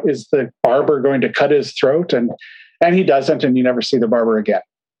about, is the barber going to cut his throat? And he doesn't, and you never see the barber again.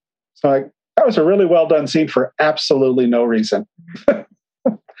 So that was a really well done scene for absolutely no reason.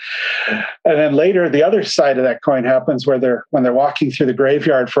 And then later, the other side of that coin happens when they're walking through the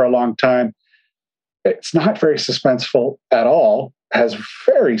graveyard for a long time. It's not very suspenseful at all, has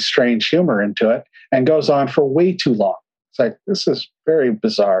very strange humor into it, and goes on for way too long. It's like, this is very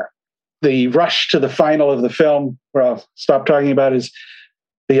bizarre. The rush to the final of the film, where I'll stop talking about, is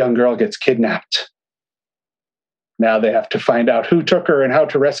the young girl gets kidnapped. Now they have to find out who took her and how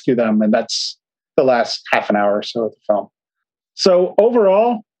to rescue them, and that's the last half an hour or so of the film. So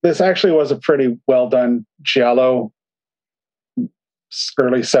overall, this actually was a pretty well done giallo,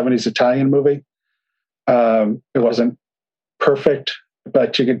 early 70s Italian movie. It wasn't perfect,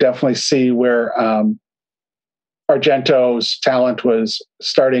 but you could definitely see where Argento's talent was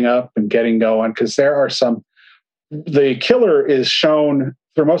starting up and getting going, because the killer is shown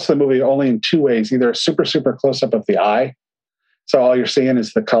for most of the movie only in two ways, either a super, super close up of the eye. So all you're seeing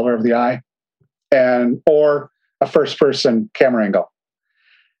is the color of the eye, or a first person camera angle.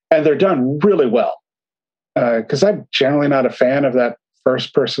 And they're done really well. Because I'm generally not a fan of that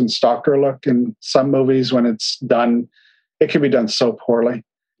first person stalker look in some movies when it's done. It can be done so poorly.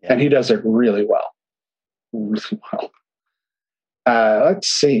 Yeah. And he does it really well. Really well. Let's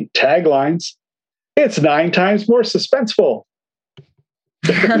see. Taglines. It's 9 times more suspenseful.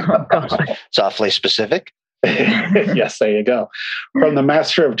 Oh, God. It's awfully specific. Yes, there you go. From the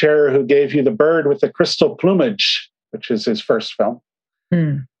master of terror who gave you The Bird with the Crystal Plumage, which is his first film.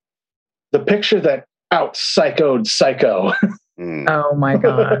 The picture that out-psychoed Psycho. Oh, my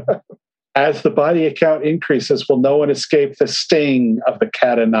God. As the body count increases, will no one escape the sting of the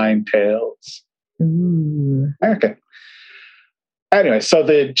cat o' nine tails? Ooh. Okay. Anyway, so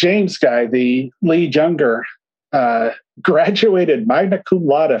the James guy, the lead younger, graduated magna cum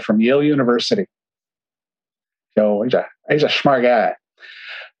laude from Yale University. So he's a smart guy.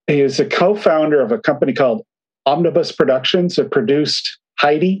 He is a co-founder of a company called Omnibus Productions that produced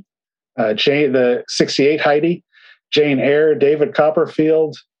Heidi, the 68 Heidi, Jane Eyre, David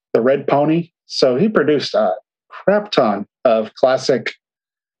Copperfield, The Red Pony. So he produced a crap ton of classic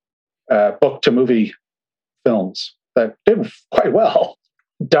book-to-movie films that did quite well.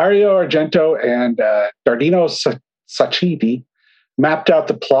 Dario Argento and Dardino Sacchini mapped out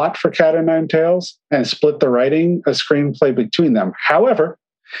the plot for Cat o' Nine Tails and split the writing, a screenplay between them. However,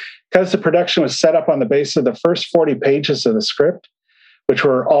 because the production was set up on the basis of the first 40 pages of the script, which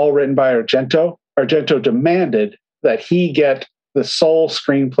were all written by Argento demanded that he get the sole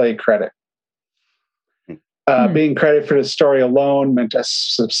screenplay credit. Being credited for the story alone meant a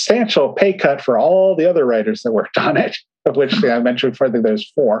substantial pay cut for all the other writers that worked on it, of which I mentioned before, I think there's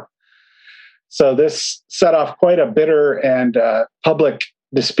 4. So this set off quite a bitter and public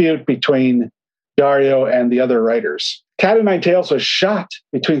dispute between Dario and the other writers. Cat o' Nine Tails was shot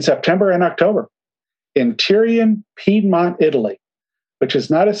between September and October in Tirion, Piedmont, Italy, which is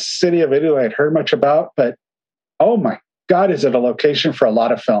not a city of Italy I'd heard much about, but oh my God, is it a location for a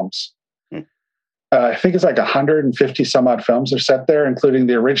lot of films. I think it's like 150 some odd films are set there, including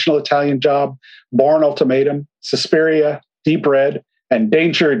The Original Italian Job, Born Ultimatum, Suspiria, Deep Red, and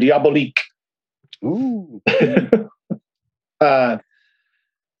Danger Diabolique. Ooh.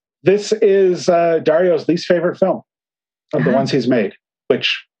 This is Dario's least favorite film of the ones he's made,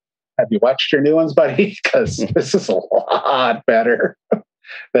 which, have you watched your new ones, buddy? Because this is a lot better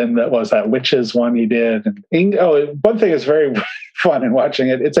than that Witches one he did. And one thing is very fun in watching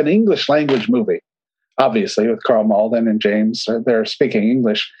it. It's an English language movie, obviously, with Carl Malden and James. They're speaking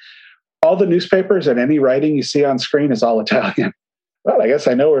English. All the newspapers and any writing you see on screen is all Italian. Well, I guess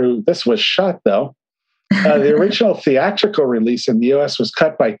I know where this was shot, though. The original theatrical release in the U.S. was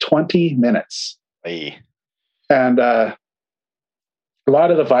cut by 20 minutes. Hey. And a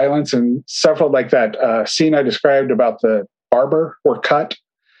lot of the violence and several, like that scene I described about the barber, were cut.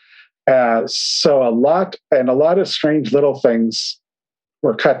 So a lot of strange little things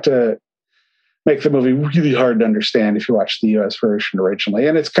were cut to make the movie really hard to understand if you watch the US version originally.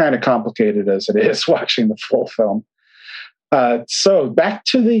 And it's kind of complicated as it is watching the full film. So back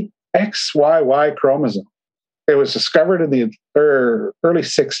to the XYY chromosome. It was discovered in the early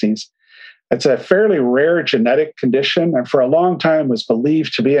 60s. It's a fairly rare genetic condition, and for a long time was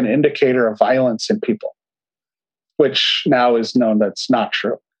believed to be an indicator of violence in people, which now is known that's not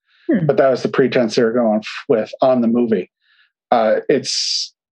true. But that was the pretense they were going with on the movie.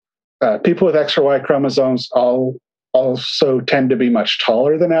 It's people with X or Y chromosomes also tend to be much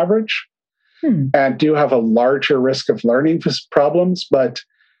taller than average and do have a larger risk of learning problems, but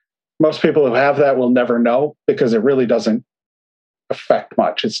most people who have that will never know because it really doesn't affect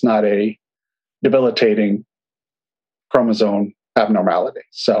much. It's not a debilitating chromosome abnormality.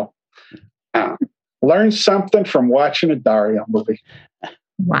 So learn something from watching a Dario movie.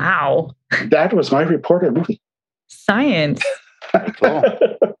 Wow. That was my reported movie. Science. Cool.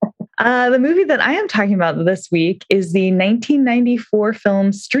 The movie that I am talking about this week is the 1994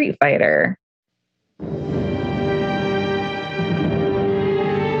 film Street Fighter.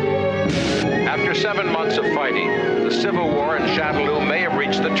 After 7 months of fighting, the civil war in Shadaloo may have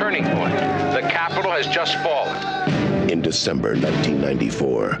reached the turning point. The capital has just fallen. In December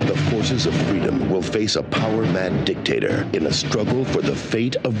 1994, the forces of freedom will face a power-mad dictator in a struggle for the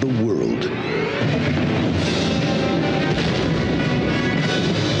fate of the world.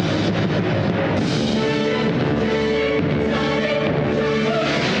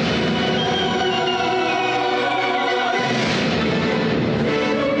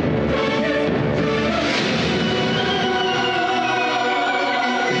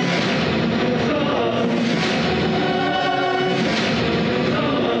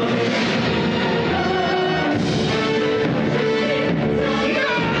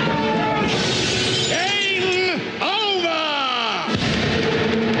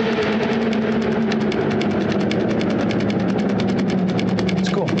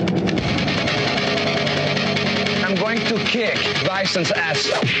 Bison's ass.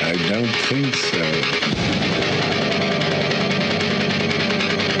 I don't think so.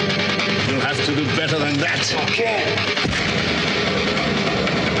 You'll have to do better than that. Okay.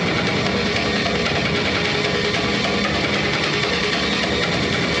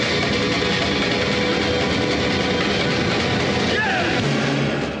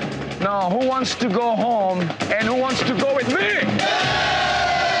 Now, who wants to go home and who wants to go with me?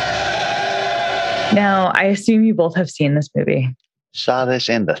 Now, I assume you both have seen this movie. Saw this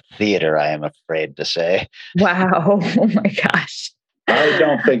in the theater, I am afraid to say. Wow. Oh my gosh. I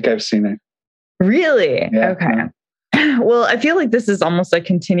don't think I've seen it. Really? Yeah, okay. no. Well, I feel like this is almost a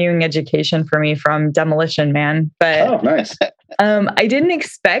continuing education for me from Demolition Man. But oh, nice. I didn't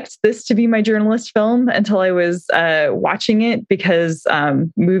expect this to be my journalist film until I was watching it because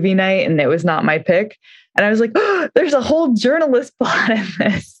movie night and it was not my pick. And I was like, oh, there's a whole journalist plot in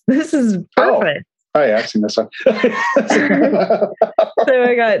this. This is perfect. Oh yeah, I've seen this one. So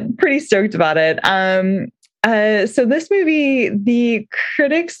I got pretty stoked about it. So this movie, the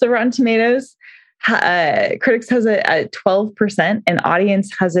Rotten Tomatoes, critics has it at 12% and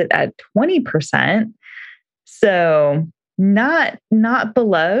audience has it at 20%. So not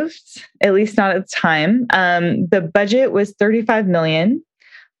beloved, at least not at the time. The budget was $35 million.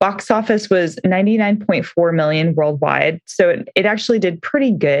 Box office was $99.4 million worldwide. So it actually did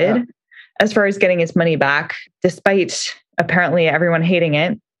pretty good as far as getting its money back, despite apparently everyone hating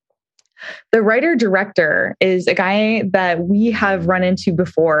it. The writer-director is a guy that we have run into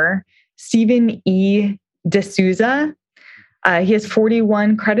before, Stephen E. D'Souza. He has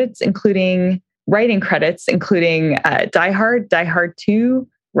 41 credits, including writing credits, including Die Hard, Die Hard 2,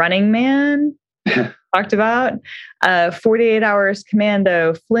 Running Man, talked about, 48 Hours,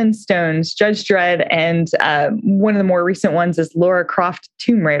 Commando, Flintstones, Judge Dredd, and one of the more recent ones is Lara Croft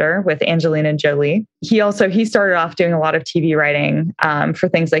Tomb Raider with Angelina Jolie. He started off doing a lot of TV writing for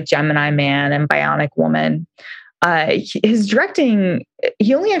things like Gemini Man and Bionic Woman. His directing,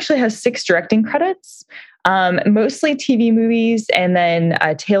 he only actually has 6 directing credits, mostly TV movies, and then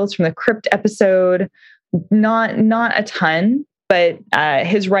Tales from the Crypt episode, not a ton. But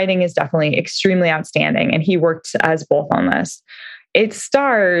his writing is definitely extremely outstanding, and he worked as both on this. It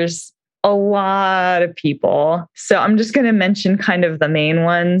stars a lot of people, so I'm just going to mention kind of the main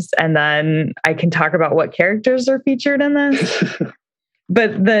ones, and then I can talk about what characters are featured in this.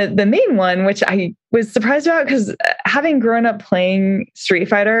 But the main one, which I was surprised about, because having grown up playing Street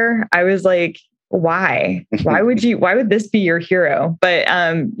Fighter, I was like, why? Why would this be your hero? But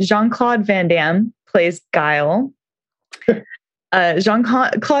Jean-Claude Van Damme plays Guile.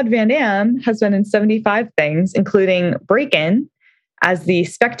 Jean-Claude Van Damme has been in 75 things, including Break-In, as the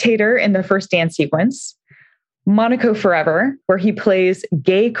spectator in the first dance sequence, Monaco Forever, where he plays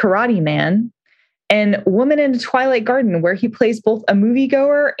gay karate man, and Woman in a Twilight Garden, where he plays both a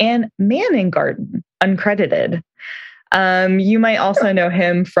moviegoer and man in garden, uncredited. You might also know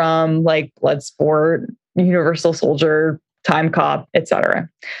him from like Bloodsport, Universal Soldier, Time Cop, etc.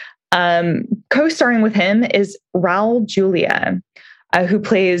 Co-starring with him is Raul Julia, who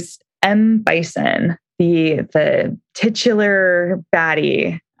plays M. Bison, the titular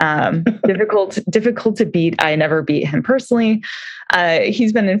baddie. Difficult to beat. I never beat him personally.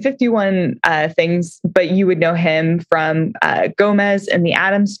 He's been in 51 things, but you would know him from Gomez and the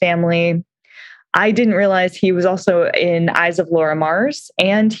Addams Family. I didn't realize he was also in Eyes of Laura Mars,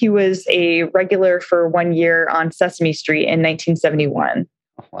 and he was a regular for 1 year on Sesame Street in 1971.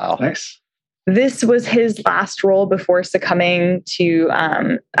 Wow. Nice. This was his last role before succumbing to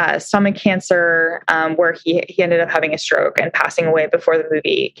stomach cancer, where he ended up having a stroke and passing away before the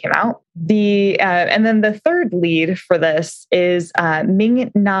movie came out. And then the third lead for this is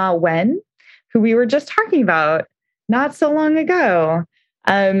Ming-Na Wen, who we were just talking about not so long ago.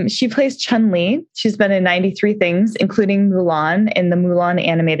 She plays Chun-Li. She's been in 93 things, including Mulan in the Mulan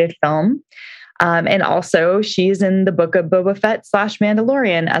animated film. And also she's in the Book of Boba Fett /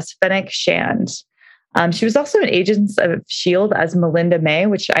 Mandalorian as Fennec Shand. She was also in Agents of S.H.I.E.L.D. as Melinda May,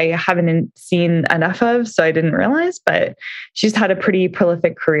 which I haven't seen enough of, so I didn't realize, but she's had a pretty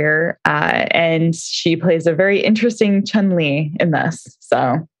prolific career. And she plays a very interesting Chun-Li in this.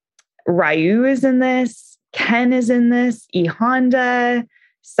 So Ryu is in this, Ken is in this, E. Honda,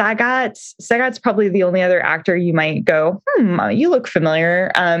 Sagat's probably the only other actor you might go, you look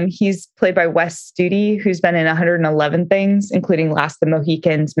familiar. He's played by Wes Studi, who's been in 111 things, including Last of the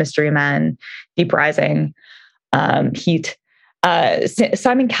Mohicans, Mystery Men, Deep Rising, Heat.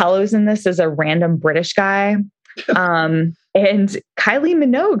 Simon Callow's in this as a random British guy. And Kylie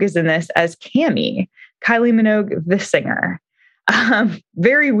Minogue is in this as Cammy. Kylie Minogue, the singer.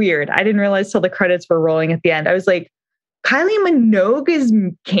 Very weird. I didn't realize till the credits were rolling at the end. I was like, Kylie Minogue is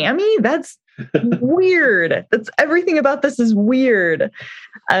Cammy? That's weird. That's everything about this is weird.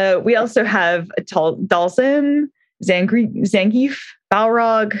 We also have Dalsim, Zangief,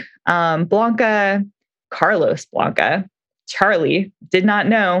 Balrog, Blanca, Carlos Blanca, Charlie, did not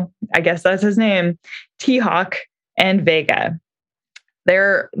know. I guess that's his name. T-Hawk, and Vega.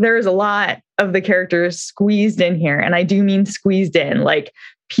 There is a lot of the characters squeezed in here. And I do mean squeezed in, like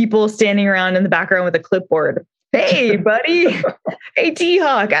people standing around in the background with a clipboard. Hey, buddy. Hey,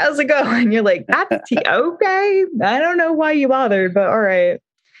 T-Hawk, how's it going? You're like, that's okay. I don't know why you bothered, but all right.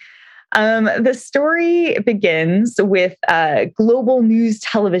 The story begins with global news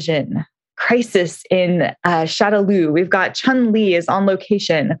television crisis in Shadaloo. We've got Chun-Li is on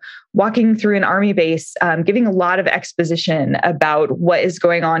location, walking through an army base, giving a lot of exposition about what is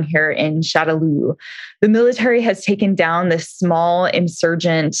going on here in Shadaloo. The military has taken down this small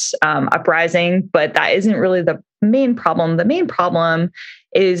insurgent uprising, but that isn't really the main problem. The main problem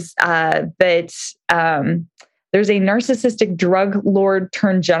is that there's a narcissistic drug lord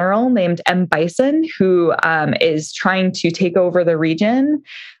turned general named M. Bison who is trying to take over the region.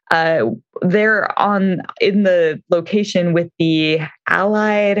 They're in the location with the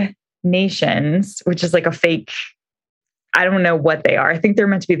Allied Nations, which is like a fake, I don't know what they are. I think they're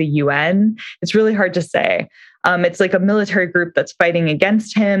meant to be the UN. It's really hard to say. It's like a military group that's fighting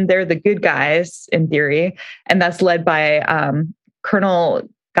against him. They're the good guys in theory. And that's led by Colonel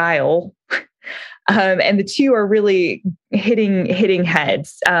Guile. And the two are really hitting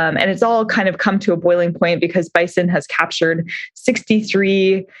heads. And it's all kind of come to a boiling point because Bison has captured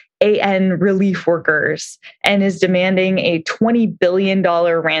 63 AN relief workers and is demanding a $20 billion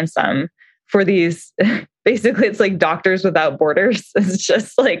ransom for these. Basically, it's like Doctors Without Borders. It's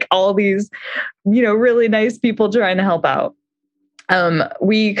just like all these, really nice people trying to help out.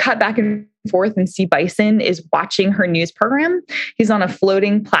 We cut back and forth and see Bison is watching her news program. He's on a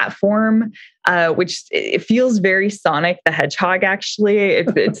floating platform, which it feels very Sonic the Hedgehog, actually.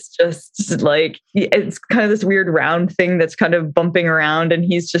 It's just like, it's kind of this weird round thing that's kind of bumping around and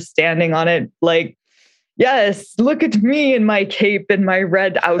he's just standing on it like, yes, look at me in my cape and my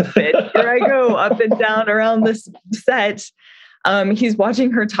red outfit. Here I go up and down around this set. He's watching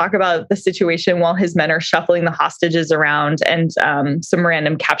her talk about the situation while his men are shuffling the hostages around and some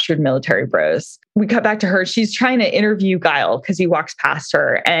random captured military bros. We cut back to her. She's trying to interview Guile because he walks past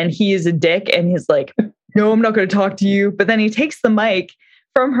her and he is a dick and he's like, no, I'm not going to talk to you. But then he takes the mic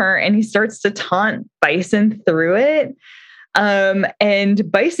from her and he starts to taunt Bison through it.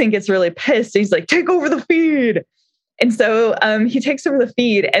 And Bison gets really pissed. He's like, take over the feed. And so he takes over the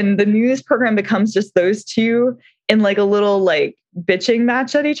feed and the news program becomes just those two in like a little like bitching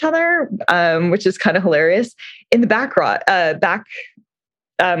match at each other, which is kind of hilarious. In the background,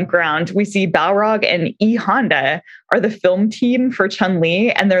 we see Balrog and E Honda are the film team for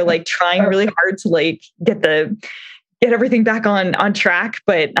Chun-Li, and they're like trying really hard to like get everything back on track.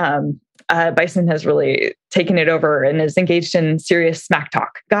 But Bison has really taken it over and is engaged in serious smack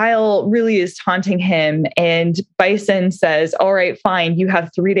talk. Guile really is taunting him, and Bison says, all right, fine, you have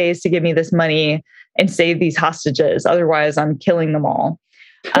 3 days to give me this money and save these hostages. Otherwise, I'm killing them all.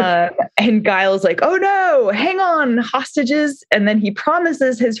 And Guile's like, oh no, hang on, hostages. And then he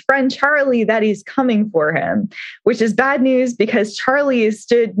promises his friend Charlie that he's coming for him, which is bad news because Charlie is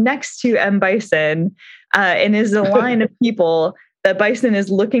stood next to M. Bison and is a line of people that Bison is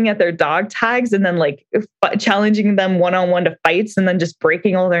looking at their dog tags and then like challenging them one-on-one to fights and then just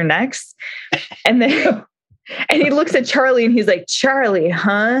breaking all their necks. And then and he looks at Charlie and he's like, Charlie,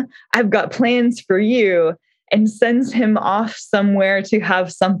 huh? I've got plans for you. And sends him off somewhere to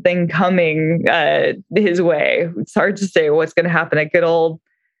have something coming his way. It's hard to say what's going to happen at good old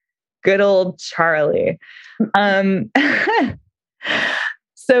Charlie.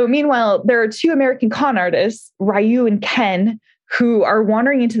 So meanwhile, there are 2 American con artists, Ryu and Ken, who are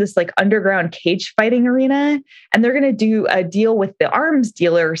wandering into this like underground cage fighting arena, and they're going to do a deal with the arms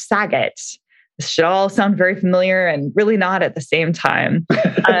dealer Sagat. This should all sound very familiar and really not at the same time.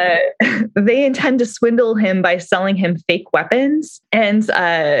 They intend to swindle him by selling him fake weapons. And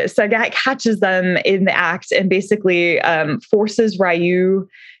Sagat catches them in the act and basically forces Ryu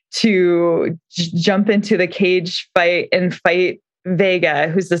to jump into the cage fight and fight Vega,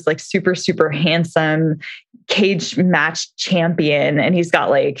 who's this like super, super handsome cage match champion. And he's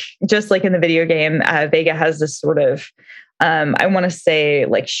got like, just like in the video game, Vega has this sort of I want to say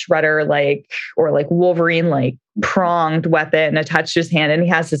like Shredder, like, or like Wolverine, like pronged weapon attached to his hand. And he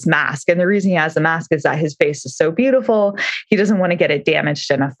has this mask. And the reason he has the mask is that his face is so beautiful. He doesn't want to get it damaged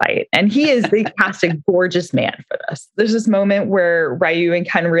in a fight. And they cast a gorgeous man for this. There's this moment where Ryu and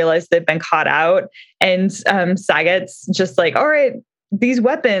Ken realize they've been caught out. And Sagat's just like, all right, these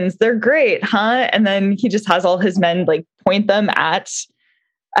weapons, they're great, huh? And then he just has all his men like point them at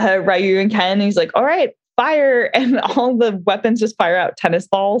Ryu and Ken. And he's like, all right, fire, and all the weapons just fire out tennis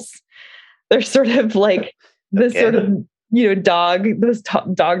balls. They're sort of like this sort of,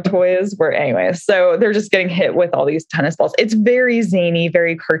 dog toys where anyway, so they're just getting hit with all these tennis balls. It's very zany,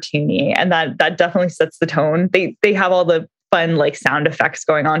 very cartoony, and that definitely sets the tone. They have all the fun like sound effects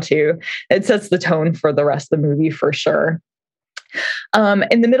going on too. It sets the tone for the rest of the movie for sure.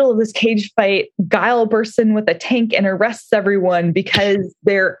 In the middle of this cage fight, Guile bursts in with a tank and arrests everyone because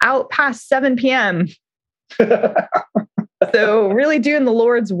they're out past 7 p.m. So really doing the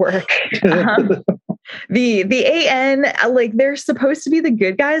Lord's work. The AN, like they're supposed to be the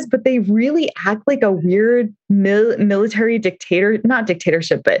good guys, but they really act like a weird military not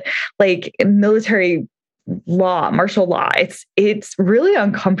dictatorship, but like military law, martial law. It's really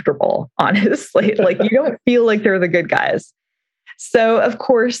uncomfortable, honestly. Like you don't feel like they're the good guys. So of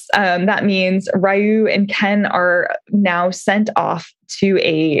course, that means Ryu and Ken are now sent off to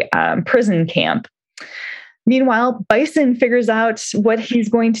a prison camp. Meanwhile, Bison figures out what he's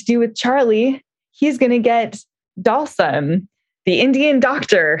going to do with Charlie. He's going to get Dalsum, the Indian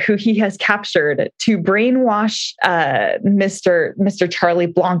doctor who he has captured, to brainwash Mr. Charlie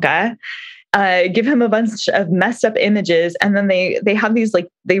Blanca, give him a bunch of messed up images. And then they have these, like,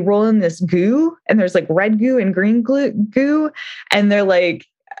 they roll in this goo, and there's like red goo and green goo. And they're like,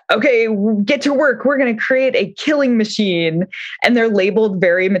 okay, get to work. We're going to create a killing machine. And they're labeled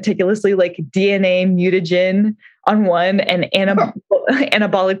very meticulously, like DNA mutagen on one and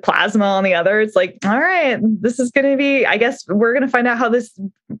anabolic plasma on the other. It's like, all right, this is going to be, I guess we're going to find out how this,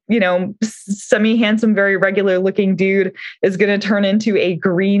 semi-handsome, very regular looking dude is going to turn into a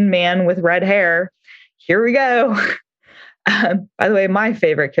green man with red hair. Here we go. By the way, my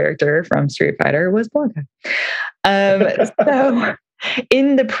favorite character from Street Fighter was Blanca. So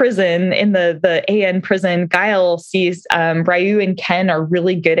in the prison, in the AN prison, Guile sees Ryu and Ken are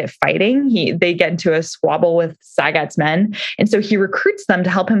really good at fighting. They get into a squabble with Sagat's men. And so he recruits them to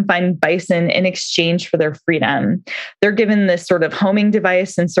help him find Bison in exchange for their freedom. They're given this sort of homing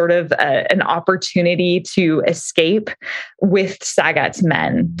device and sort of an opportunity to escape with Sagat's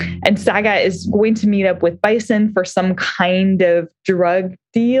men. And Sagat is going to meet up with Bison for some kind of drug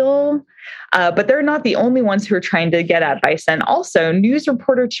deal. But they're not the only ones who are trying to get at Bison. Also, news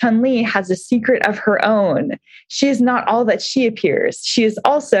reporter Chun-Li has a secret of her own. She is not all that she appears. She is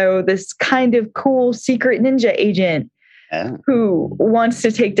also this kind of cool secret ninja agent who wants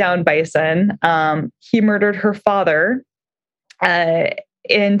to take down Bison. He murdered her father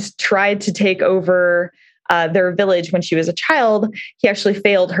and tried to take over their village when she was a child. He actually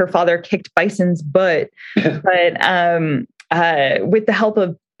failed. Her father kicked Bison's butt, but with the help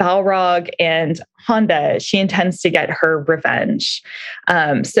of Balrog and Honda, she intends to get her revenge.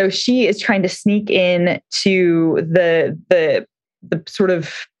 So she is trying to sneak in to the sort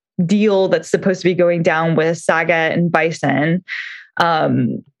of deal that's supposed to be going down with Saga and Bison,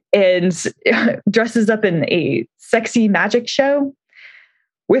 and dresses up in a sexy magic show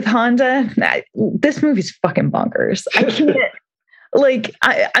with Honda. This movie's fucking bonkers. I can't. Like,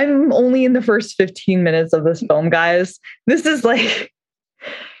 I'm only in the first 15 minutes of this film, guys. This is like,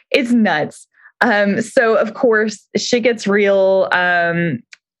 it's nuts. So of course shit gets real.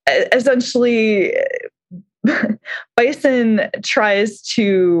 Essentially, Bison tries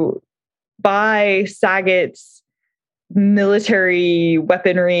to buy Saget's military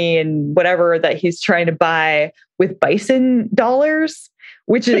weaponry and whatever that he's trying to buy with Bison dollars,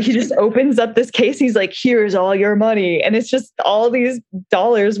 which is, he just opens up this case. He's like, here's all your money. And it's just all these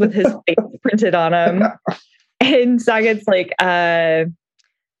dollars with his face printed on them. And Saget's like,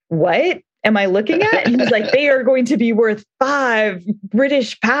 what am I looking at? And he's like, they are going to be worth 5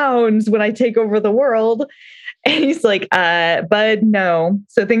 British pounds when I take over the world. And he's like, bud, no.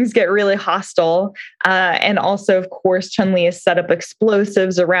 So things get really hostile. And also, of course, Chun-Li has set up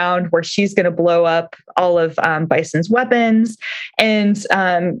explosives around where she's going to blow up all of Bison's weapons. And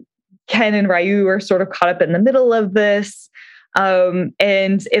Ken and Ryu are sort of caught up in the middle of this. And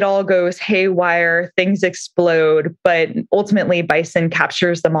it all goes haywire. Things explode. But ultimately, Bison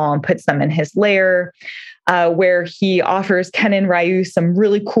captures them all and puts them in his lair, where he offers Ken and Ryu some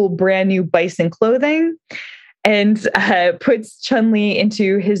really cool brand new Bison clothing, and puts Chun-Li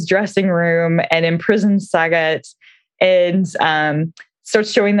into his dressing room and imprisons Sagat, and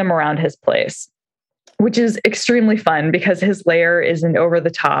starts showing them around his place, which is extremely fun because his lair is an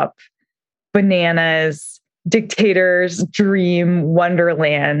over-the-top, bananas, dictator's dream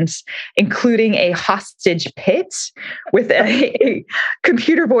wonderland, including a hostage pit with a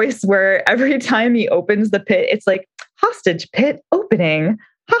computer voice where every time he opens the pit, it's like, hostage pit opening,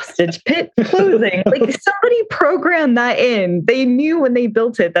 hostage pit closing. Like, somebody programmed that in. They knew when they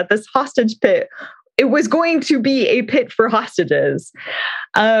built it that this hostage pit, it was going to be a pit for hostages.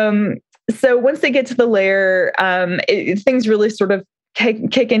 So once they get to the lair, things really sort of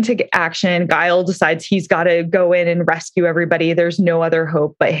kick into action. Guile decides he's got to go in and rescue everybody. There's no other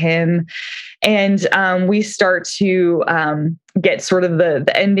hope but him. And we start to get sort of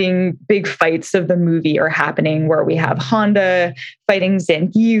the ending big fights of the movie are happening, where we have Honda fighting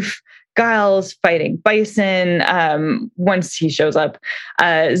Zangief, Giles fighting Bison once he shows up.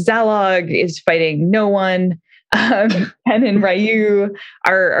 Zalog is fighting no one. Ken and Ryu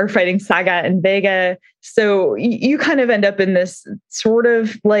are fighting Sagat and Vega. So you kind of end up in this sort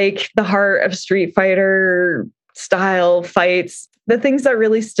of like the heart of Street Fighter style fights. The things that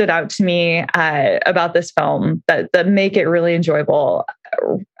really stood out to me about this film that make it really enjoyable,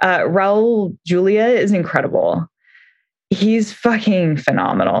 Raul Julia is incredible. He's fucking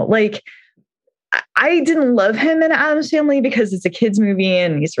phenomenal. Like, I didn't love him in Addams Family because it's a kid's movie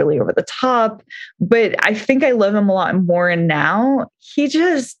and he's really over the top, but I think I love him a lot more. And now he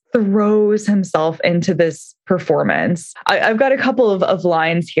just throws himself into this performance. I've got a couple of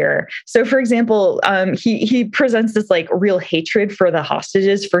lines here. So for example, he presents this like real hatred for the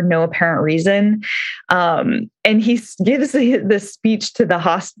hostages for no apparent reason. And he gives this speech to the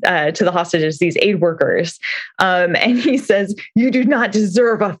hostages, these aid workers. And he says, "You do not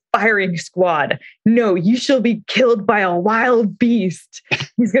deserve a firing squad. No, you shall be killed by a wild beast."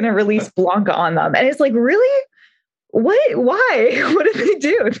 He's going to release Blanca on them. And it's like, really? What? Why? What did they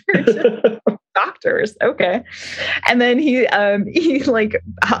do? They're just doctors. Okay. And then he like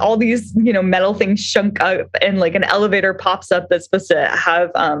all these, metal things shunk up and like an elevator pops up that's supposed to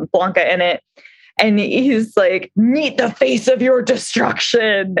have Blanca in it. And he's like, "Meet the face of your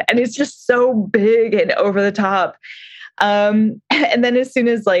destruction." And it's just so big and over the top. And then as soon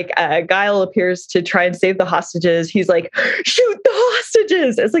as like Guile appears to try and save the hostages, he's like, "Shoot the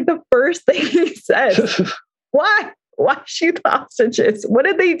hostages." It's like the first thing he says. Why? Why shoot the hostages? What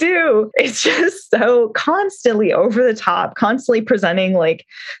did they do? It's just so constantly over the top, constantly presenting like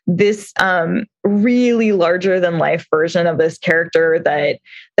this really larger than life version of this character that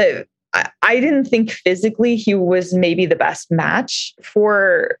I didn't think physically he was maybe the best match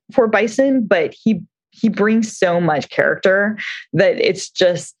for Bison, but he brings so much character that it's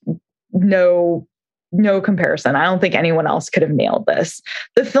just no comparison. I don't think anyone else could have nailed this.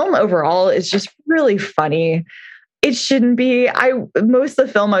 The film overall is just really funny. It shouldn't be. Most of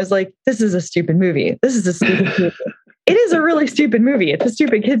the film, I was like, this is a stupid movie. This is a stupid movie. it is a really stupid movie. It's a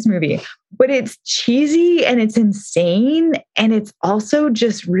stupid kids movie, but it's cheesy and it's insane. And it's also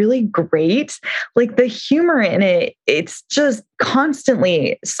just really great. Like the humor in it, it's just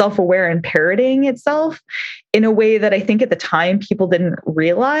constantly self-aware and parodying itself in a way that I think at the time people didn't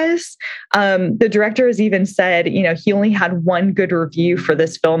realize. The director has even said, he only had one good review for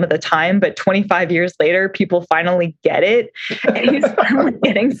this film at the time, but 25 years later, people finally get it. And he's finally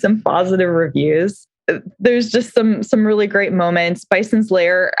getting some positive reviews. There's just some really great moments. Bison's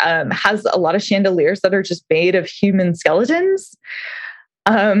Lair has a lot of chandeliers that are just made of human skeletons.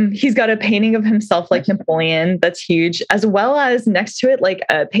 He's got a painting of himself like Napoleon that's huge, as well as next to it, like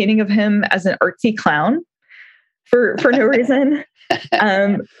a painting of him as an artsy clown for no reason.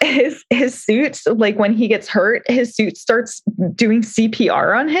 His suit, like when he gets hurt, his suit starts doing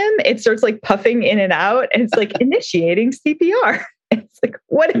CPR on him. It starts like puffing in and out, and it's like initiating CPR. It's like,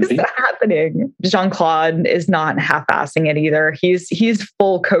 what is happening? Jean-Claude is not half-assing it either. He's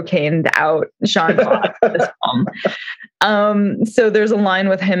full cocained out Jean-Claude for this film. So there's a line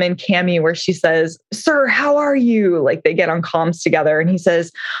with him and Cammy where she says, "Sir, how are you?" Like they get on comms together and he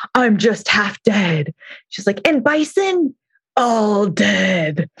says, "I'm just half dead." She's like, "And Bison? All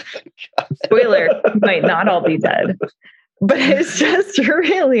dead." Spoiler, you might not all be dead. But it's just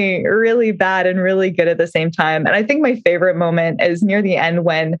really, really bad and really good at the same time. And I think my favorite moment is near the end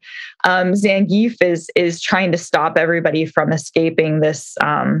when Zangief is trying to stop everybody from escaping this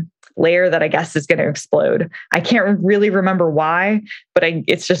layer that I guess is going to explode. I can't really remember why, but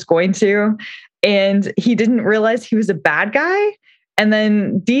it's just going to. And he didn't realize he was a bad guy. And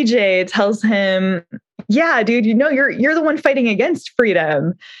then DJ tells him, "Yeah, dude, you're the one fighting against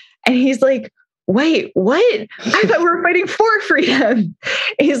freedom." And he's like, "Wait, what? I thought we were fighting for freedom."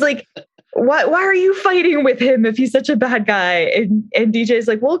 He's like, why are you fighting with him if he's such a bad guy? And DJ's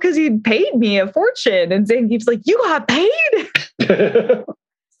like, "Well, because he paid me a fortune." And Zangief's like, "You got paid?"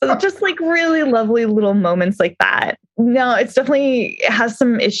 So just like really lovely little moments like that. No, it has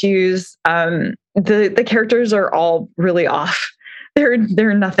some issues. The characters are all really off.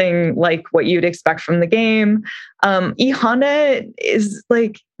 They're nothing like what you'd expect from the game. E Honda is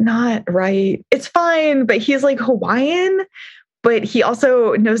like not right. It's fine, but he's like Hawaiian, but he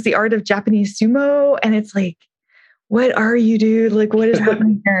also knows the art of Japanese sumo. And it's like, what are you, dude? Like, what is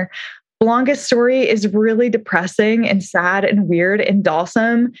happening here? Blanca's story is really depressing and sad and weird and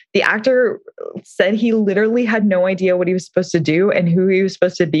Dawsome. The actor said he literally had no idea what he was supposed to do and who he was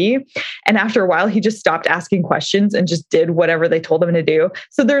supposed to be. And after a while, he just stopped asking questions and just did whatever they told him to do.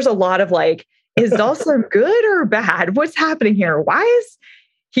 So there's a lot of like, is Dawsome good or bad? What's happening here?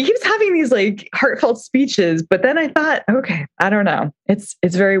 He keeps having these like heartfelt speeches, but then I thought, okay, I don't know. It's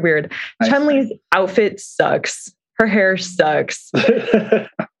very weird. Chun-Li's outfit sucks. Her hair sucks.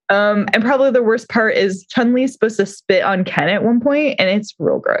 And probably the worst part is Chun-Li's supposed to spit on Ken at one point, and it's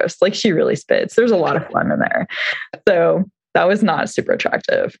real gross. Like she really spits. There's a lot of phlegm in there. So that was not super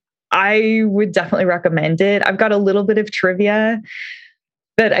attractive. I would definitely recommend it. I've got a little bit of trivia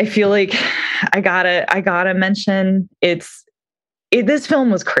that I feel like I gotta mention. This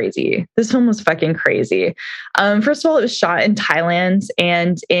film was crazy. This film was fucking crazy. First of all, it was shot in Thailand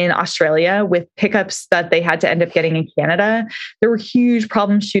and in Australia with pickups that they had to end up getting in Canada. There were huge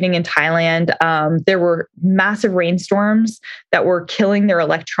problems shooting in Thailand. There were massive rainstorms that were killing their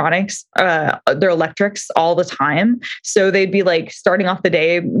electrics all the time. So they'd be like starting off the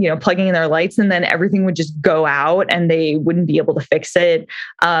day, plugging in their lights, and then everything would just go out and they wouldn't be able to fix it.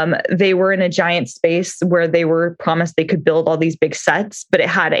 They were in a giant space where they were promised they could build all these big sets, but it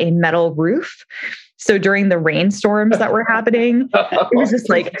had a metal roof. So during the rainstorms that were happening, it was just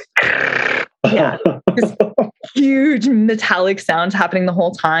like, yeah, this huge metallic sounds happening the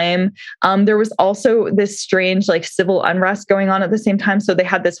whole time. There was also this strange like civil unrest going on at the same time. So they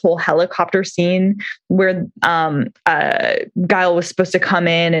had this whole helicopter scene where Guile was supposed to come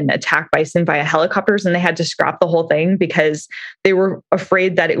in and attack Bison via helicopters, and they had to scrap the whole thing because they were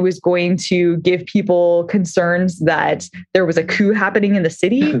afraid that it was going to give people concerns that there was a coup happening in the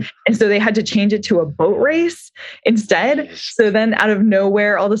city. And so they had to change it to a boat race instead. So then out of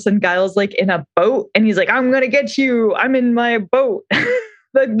nowhere, all of a sudden Guile's like in a boat and he's like, "I'm going to get you. I'm in my boat."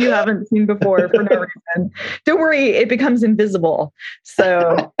 That you haven't seen before for no reason. Don't worry, it becomes invisible.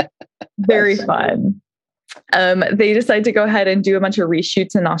 So very fun. They decided to go ahead and do a bunch of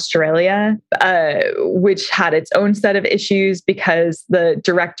reshoots in Australia, which had its own set of issues because the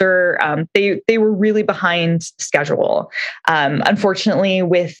director, they were really behind schedule. Unfortunately,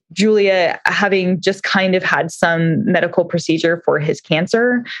 with Julia having just kind of had some medical procedure for his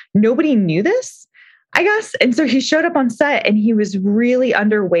cancer, nobody knew this, I guess. And so he showed up on set and he was really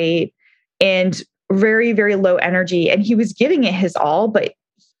underweight and very, very low energy, and he was giving it his all, but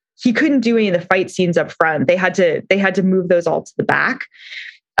he couldn't do any of the fight scenes up front. They had to move those all to the back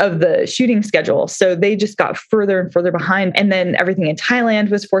of the shooting schedule. So they just got further and further behind. And then everything in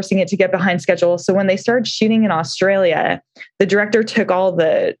Thailand was forcing it to get behind schedule. So when they started shooting in Australia, the director took all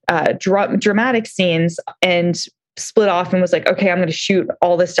the dramatic scenes and split off and was like, okay, I'm going to shoot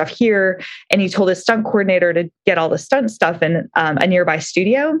all this stuff here. And he told his stunt coordinator to get all the stunt stuff in a nearby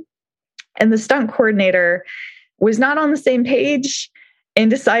studio. And the stunt coordinator was not on the same page and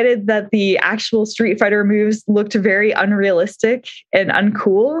decided that the actual Street Fighter moves looked very unrealistic and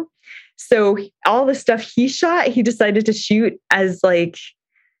uncool. So all the stuff he shot, he decided to shoot as like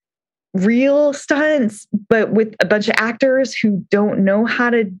real stunts, but with a bunch of actors who don't know how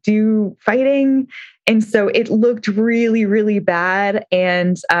to do fighting. And so it looked really, really bad.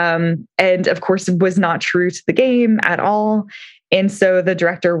 And of course, it was not true to the game at all. And so the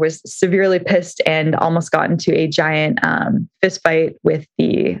director was severely pissed and almost got into a giant fist fight with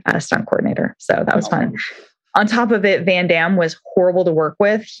the stunt coordinator. So that was fun. On top of it, Van Damme was horrible to work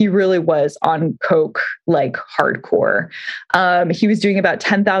with. He really was on coke, like hardcore. He was doing about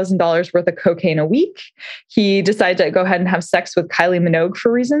 $10,000 worth of cocaine a week. He decided to go ahead and have sex with Kylie Minogue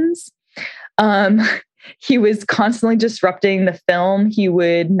for reasons. He was constantly disrupting the film. He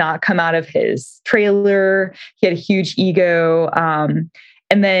would not come out of his trailer. He had a huge ego.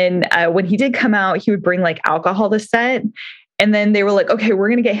 And then when he did come out, he would bring like alcohol to set. And then they were like, okay, we're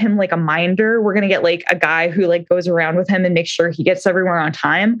going to get him like a minder. We're going to get like a guy who like goes around with him and makes sure he gets everywhere on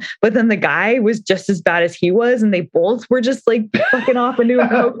time. But then the guy was just as bad as he was. And they both were just like fucking off and doing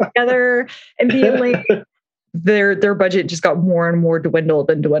coke together and being like, their budget just got more and more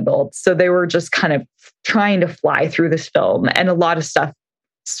dwindled. So they were just kind of trying to fly through this film. And a lot of stuff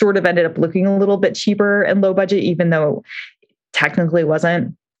sort of ended up looking a little bit cheaper and low budget, even though it technically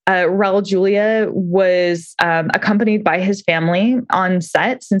wasn't. Raul Julia was accompanied by his family on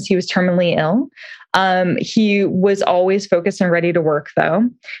set since he was terminally ill. He was always focused and ready to work, though.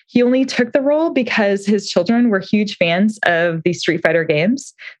 He only took the role because his children were huge fans of the Street Fighter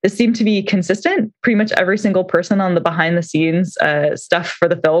games. This seemed to be consistent. Pretty much every single person on the behind the scenes stuff for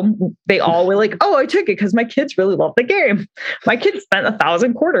the film, they all were like, oh, I took it because my kids really love the game. My kids spent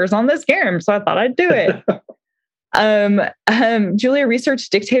 1,000 quarters on this game, so I thought I'd do it. Julia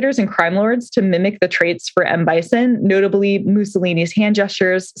researched dictators and crime lords to mimic the traits for M. Bison, notably Mussolini's hand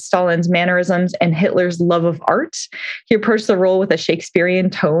gestures, Stalin's mannerisms, and Hitler's love of art. He approached the role with a Shakespearean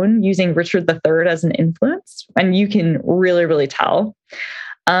tone, using Richard III as an influence, and you can really, really tell.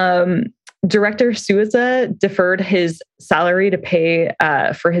 Director Souza deferred his salary to pay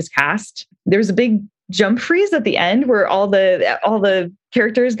for his cast. There was a big jump freeze at the end where all the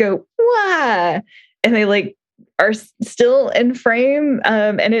characters go, "Wah!" and they like are still in frame,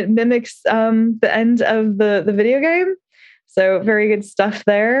 and it mimics the end of the video game. So very good stuff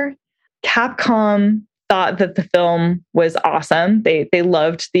there. Capcom thought that the film was awesome. They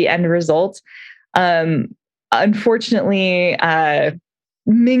loved the end result. Unfortunately,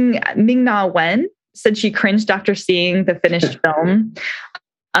 Ming-Na Wen said she cringed after seeing the finished film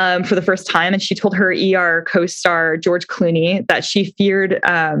for the first time, and she told her ER co-star George Clooney that she feared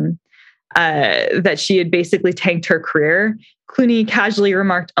that she had basically tanked her career. Clooney casually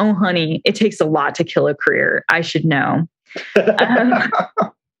remarked, "Oh, honey, it takes a lot to kill a career. I should know."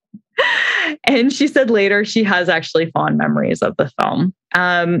 And she said later she has actually fond memories of the film.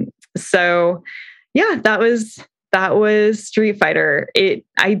 So yeah, that was Street Fighter.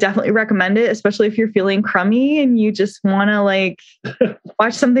 I definitely recommend it, especially if you're feeling crummy and you just want to like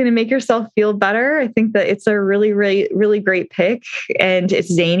watch something to make yourself feel better. I think that it's a really, really, really great pick, and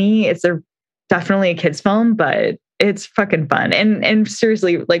it's zany. It's definitely a kid's film, but it's fucking fun. And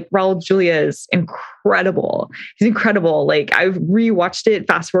seriously, like Raul Julia is incredible. He's incredible. Like I've rewatched it,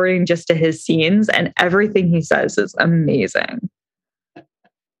 fast forwarding just to his scenes, and everything he says is amazing.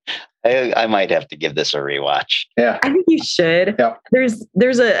 I might have to give this a rewatch. Yeah, I think you should. Yeah.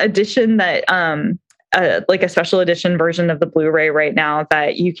 There's a edition that like a special edition version of the Blu-ray right now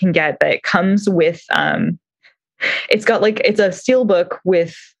that you can get that comes with it's got like it's a steelbook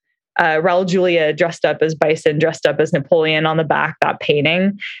with Raul Julia dressed up as Bison, dressed up as Napoleon on the back, that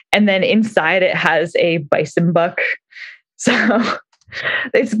painting, and then inside it has a Bison book. So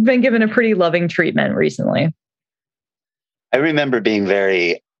it's been given a pretty loving treatment recently. I remember being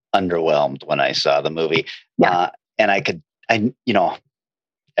very underwhelmed when I saw the movie. Yeah. And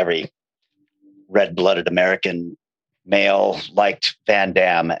every red-blooded American male liked Van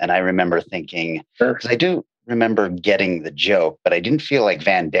Damme. And I remember thinking, because I do remember getting the joke, but I didn't feel like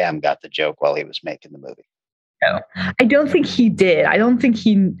Van Damme got the joke while he was making the movie. No, I don't think he did. I don't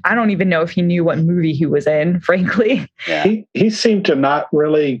even know if he knew what movie he was in, frankly. Yeah. He seemed to not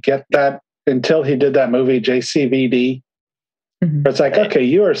really get that until he did that movie JCVD. Mm-hmm. It's like, okay,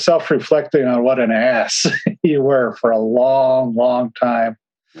 you are self-reflecting on what an ass you were for a long, long time.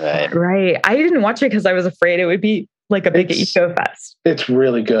 Right. I didn't watch it because I was afraid it would be like a big eco fest. It's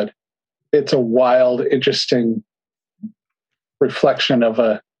really good. It's a wild, interesting reflection of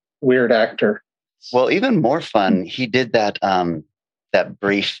a weird actor. Well, even more fun, he did that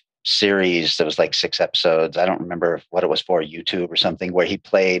brief series that was like 6 episodes. I don't remember what it was for, YouTube or something, where he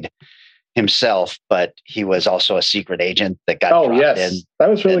played himself, but he was also a secret agent that got dropped in. That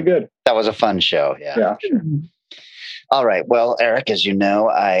was really good. That was a fun show. Yeah. All right. Well, Eric, as you know,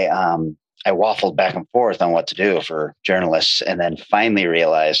 I waffled back and forth on what to do for journalists, and then finally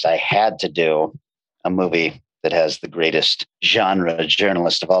realized I had to do a movie that has the greatest genre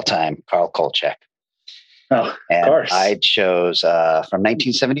journalist of all time, Carl Kolchak. Oh, and of course. I chose from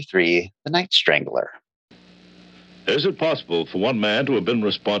 1973, The Night Strangler. Is it possible for one man to have been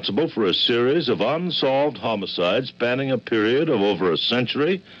responsible for a series of unsolved homicides spanning a period of over a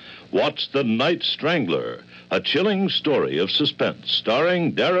century? Watch The Night Strangler, a chilling story of suspense,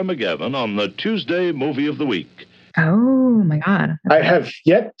 starring Darren McGavin on the Tuesday Movie of the Week. Oh, my God. I have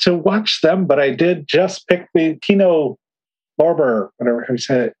yet to watch them, but I did just pick the Tino Lorber, whatever he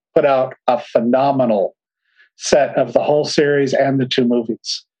said, put out a phenomenal set of the whole series and the 2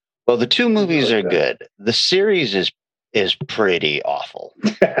 movies. Well, the 2 movies are good. The series is pretty awful.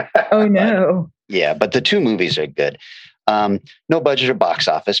 Oh, no. Yeah, but the 2 movies are good. No budget or box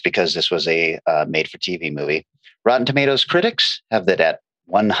office because this was a made-for-TV movie. Rotten Tomatoes critics have that at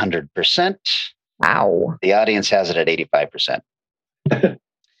 100%. Wow. The audience has it at 85%.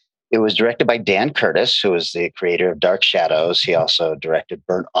 It was directed by Dan Curtis, who is the creator of Dark Shadows. He also directed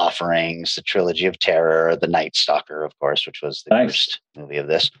Burnt Offerings, the Trilogy of Terror, The Night Stalker, of course, which was the first movie of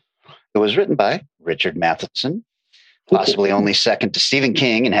this. It was written by Richard Matheson, possibly only second to Stephen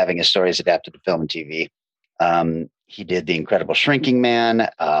King in having his stories adapted to film and TV. He did The Incredible Shrinking Man,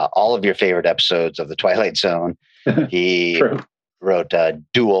 all of your favorite episodes of The Twilight Zone. He wrote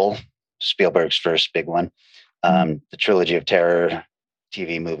Duel, Spielberg's first big one, the Trilogy of Terror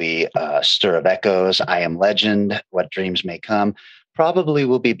TV movie, Stir of Echoes, I Am Legend, What Dreams May Come. Probably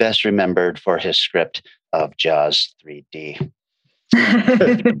will be best remembered for his script of Jaws 3D.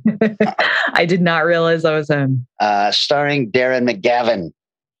 I did not realize that was him. Starring Darren McGavin.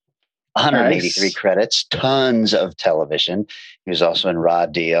 183 credits, tons of television. He was also in Raw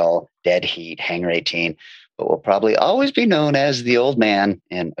Deal, Dead Heat, Hangar 18, but will probably always be known as the old man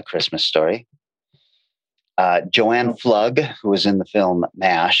in A Christmas Story. Joanne Flugg, who was in the film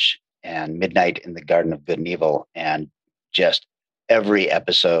MASH and Midnight in the Garden of Good and Evil, and just every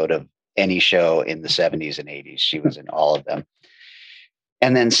episode of any show in the 70s and 80s. She was in all of them.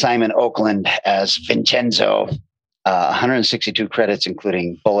 And then Simon Oakland as Vincenzo. 162 credits,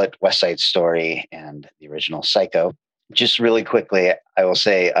 including Bullet, West Side Story, and the original Psycho. Just really quickly, I will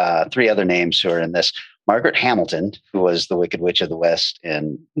say 3 other names who are in this. Margaret Hamilton, who was the Wicked Witch of the West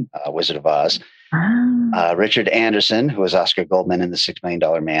in Wizard of Oz. Richard Anderson, who was Oscar Goldman in The $6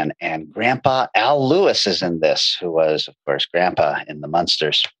 Million Man. And Grandpa Al Lewis is in this, who was, of course, Grandpa in The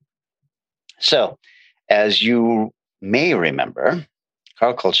Munsters. So, as you may remember,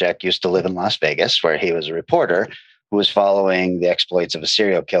 Carl Kolchak used to live in Las Vegas, where he was a reporter who was following the exploits of a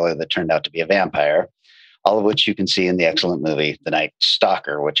serial killer that turned out to be a vampire, all of which you can see in the excellent movie, The Night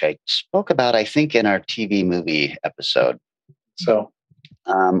Stalker, which I spoke about, I think, in our TV movie episode. So,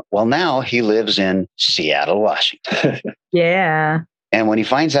 well, now he lives in Seattle, Washington. Yeah. And when he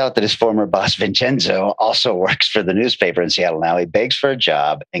finds out that his former boss, Vincenzo, also works for the newspaper in Seattle now, he begs for a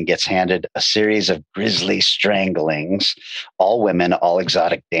job and gets handed a series of grisly stranglings, all women, all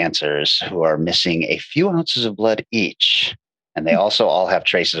exotic dancers who are missing a few ounces of blood each. And they also all have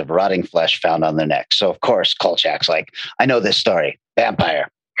traces of rotting flesh found on their necks. So, of course, Kolchak's like, I know this story. Vampire.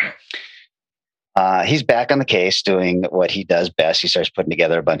 He's back on the case doing what he does best. He starts putting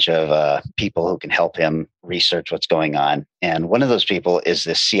together a bunch of people who can help him research what's going on. And one of those people is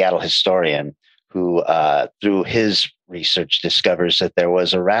this Seattle historian who, through his research, discovers that there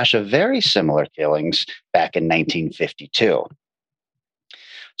was a rash of very similar killings back in 1952.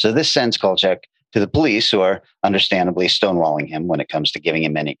 So this sends Kolchak to the police, who are understandably stonewalling him when it comes to giving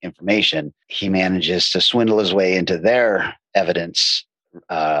him any information. He manages to swindle his way into their evidence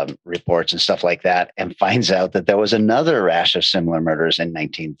reports and stuff like that, and finds out that there was another rash of similar murders in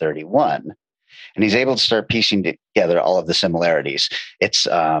 1931. And he's able to start piecing together all of the similarities. It's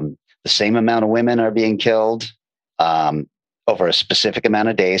the same amount of women are being killed over a specific amount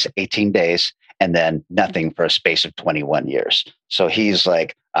of days, 18 days, and then nothing for a space of 21 years. So he's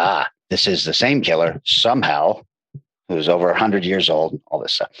like, this is the same killer somehow, who's over 100 years old, all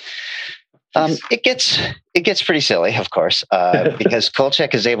this stuff. It gets pretty silly, of course, because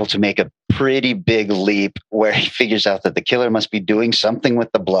Kolchak is able to make a pretty big leap where he figures out that the killer must be doing something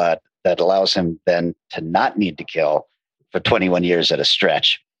with the blood that allows him then to not need to kill for 21 years at a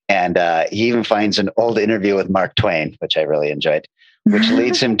stretch. And he even finds an old interview with Mark Twain, which I really enjoyed, which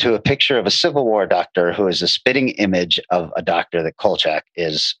leads him to a picture of a Civil War doctor who is a spitting image of a doctor that Kolchak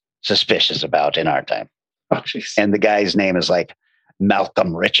is suspicious about in our time. Oh, geez. And the guy's name is like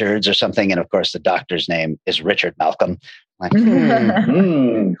Malcolm Richards or something. And of course, the doctor's name is Richard Malcolm. Like,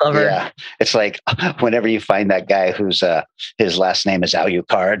 yeah, it's like whenever you find that guy whose his last name is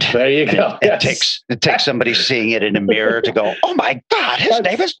Alucard. There you go. It takes somebody seeing it in a mirror to go, oh my God, his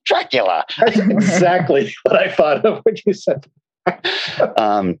name is Dracula. That's exactly what I thought of when you said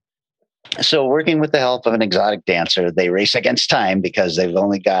that. So working with the help of an exotic dancer, they race against time because they've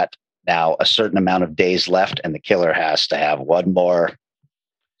only got now a certain amount of days left, and the killer has to have one more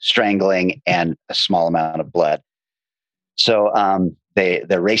strangling and a small amount of blood. So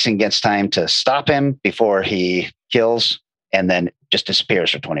they're racing against time to stop him before he kills and then just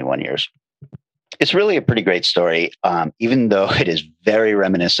disappears for 21 years. It's really a pretty great story, even though it is very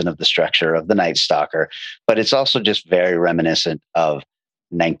reminiscent of the structure of The Night Stalker, but it's also just very reminiscent of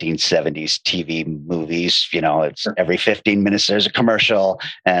 1970s TV movies. You know, it's every 15 minutes there's a commercial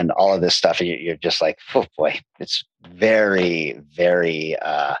and all of this stuff. You're just like, oh boy, it's very, very,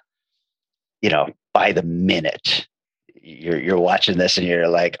 by the minute. You're watching this and you're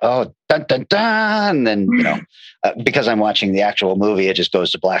like, oh, dun, dun, dun. And then, because I'm watching the actual movie, it just goes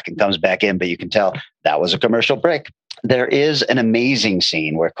to black and comes back in, but you can tell that was a commercial break. There is an amazing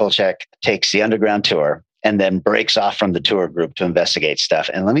scene where Kolchak takes the underground tour and then breaks off from the tour group to investigate stuff.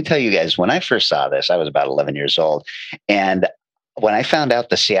 And let me tell you guys, when I first saw this, I was about 11 years old. And when I found out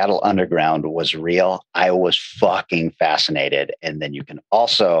the Seattle Underground was real, I was fucking fascinated. And then you can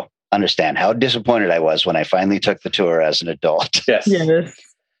also understand how disappointed I was when I finally took the tour as an adult. Yes.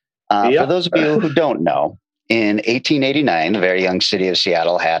 For those of you who don't know, in 1889, the very young city of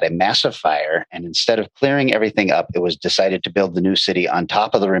Seattle had a massive fire, and instead of clearing everything up, it was decided to build the new city on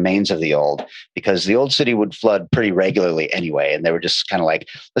top of the remains of the old, because the old city would flood pretty regularly anyway, and they were just kind of like,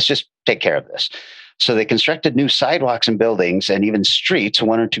 let's just take care of this. So they constructed new sidewalks and buildings and even streets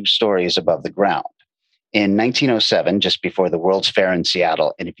 1 or 2 stories above the ground. In 1907, just before the World's Fair in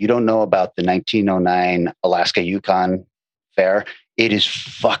Seattle, and if you don't know about the 1909 Alaska Yukon Fair, it is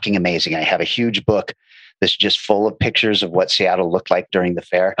fucking amazing. I have a huge book that's just full of pictures of what Seattle looked like during the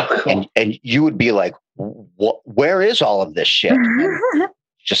fair. And you would be like, where is all of this shit?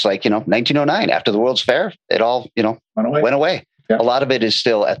 Just like, 1909, after the World's Fair, it all, went away. Yeah. A lot of it is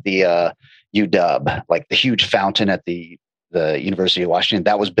still at the UW, like the huge fountain at the University of Washington.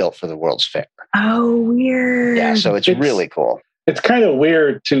 That was built for the World's Fair. Oh, weird. Yeah, so it's really cool. It's kind of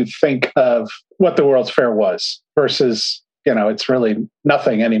weird to think of what the World's Fair was versus, it's really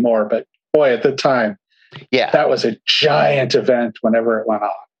nothing anymore. But boy, at the time, that was a giant event whenever it went on.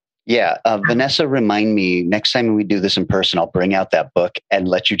 Yeah. Vanessa, remind me next time we do this in person, I'll bring out that book and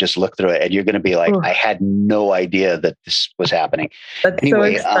let you just look through it. And you're going to be like, I had no idea that this was happening. That's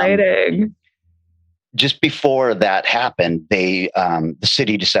anyway, so exciting. Just before that happened, the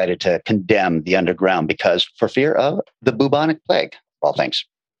city decided to condemn the underground because for fear of the bubonic plague, of all things.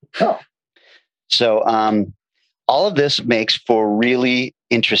 Oh. So all of this makes for really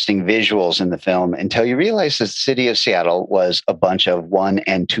interesting visuals in the film until you realize the city of Seattle was a bunch of 1-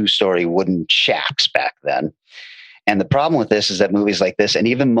 and 2-story wooden shacks back then. And the problem with this is that movies like this, and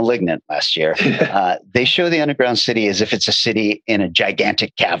even Malignant last year, they show the underground city as if it's a city in a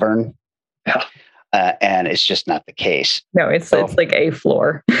gigantic cavern. Yeah. And it's just not the case. No, it's like a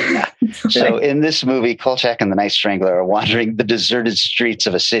floor. Yeah. So in this movie, Kolchak and the Night Strangler are wandering the deserted streets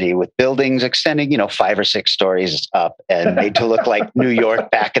of a city with buildings extending, 5 or 6 stories up and made to look like New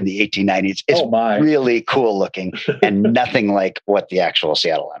York back in the 1890s. It's really cool looking and nothing like what the actual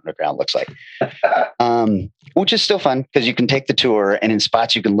Seattle Underground looks like. Which is still fun because you can take the tour and in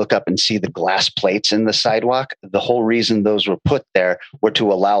spots you can look up and see the glass plates in the sidewalk. The whole reason those were put there were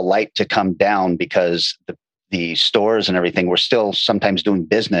to allow light to come down because the stores and everything were still sometimes doing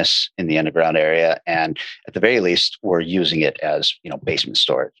business in the underground area. And at the very least, we're using it as, basement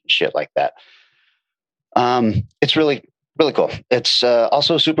storage and shit like that. It's really, really cool. It's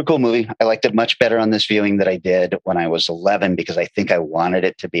also a super cool movie. I liked it much better on this viewing than I did when I was 11, because I think I wanted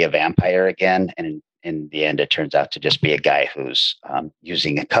it to be a vampire again. And in the end, it turns out to just be a guy who's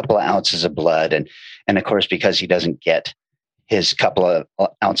using a couple of ounces of blood. And of course, because he doesn't get his couple of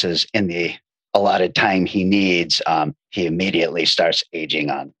ounces in the allotted time he needs, he immediately starts aging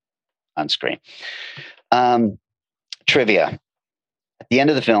on screen. Trivia. At the end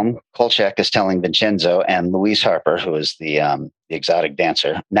of the film, Kolchak is telling Vincenzo and Louise Harper, who is the exotic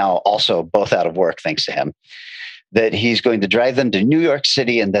dancer, now also both out of work thanks to him, that he's going to drive them to New York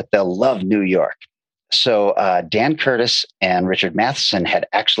City and that they'll love New York. So Dan Curtis and Richard Matheson had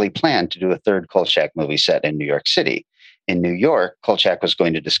actually planned to do a third Kolchak movie set in New York City. In New York, Kolchak was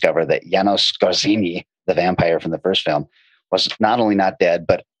going to discover that Janos Skorzeny, the vampire from the first film, was not only not dead,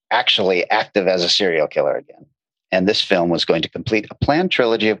 but actually active as a serial killer again. And this film was going to complete a planned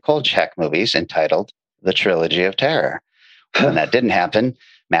trilogy of Kolchak movies entitled The Trilogy of Terror. When that didn't happen,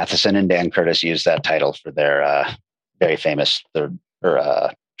 Matheson and Dan Curtis used that title for their very famous third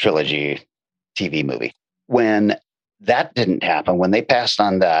trilogy TV movie. When that didn't happen, when they passed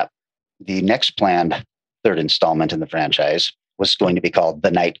on that, the next planned third installment in the franchise was going to be called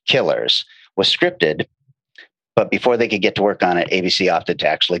The Night Killers, was scripted, but before they could get to work on it, ABC opted to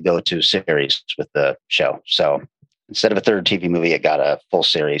actually go to series with the show. So instead of a third TV movie, it got a full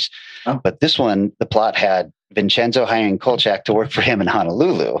series. Oh. But this one, the plot had Vincenzo hiring Kolchak to work for him in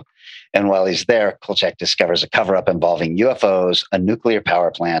Honolulu. And while he's there, Kolchak discovers a cover-up involving UFOs, a nuclear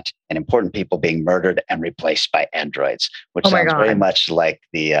power plant, and important people being murdered and replaced by androids, which sounds very much like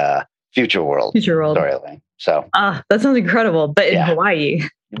the Future World storyline. So, that sounds incredible, but in Hawaii.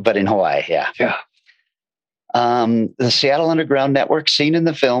 But in Hawaii, yeah. The Seattle Underground Network scene in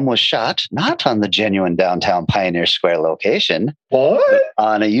the film was shot not on the genuine downtown Pioneer Square location, but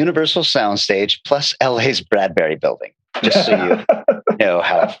on a Universal soundstage plus LA's Bradbury Building. Just so you know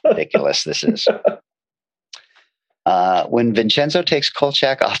how ridiculous this is. When Vincenzo takes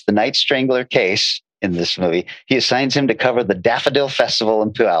Kolchak off the Night Strangler case in this movie, he assigns him to cover the Daffodil Festival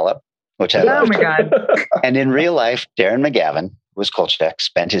in Puyallup, which I love. Oh my God. And in real life, Darren McGavin, who was Kolchak,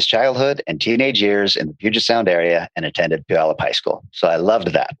 spent his childhood and teenage years in the Puget Sound area and attended Puyallup High School. So I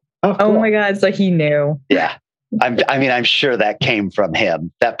loved that. Oh, cool. Oh my God. So he knew. Yeah. I'm sure that came from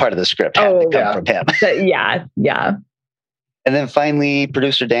him. That part of the script had to come from him. Yeah. And then finally,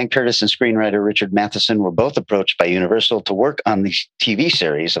 producer Dan Curtis and screenwriter Richard Matheson were both approached by Universal to work on the TV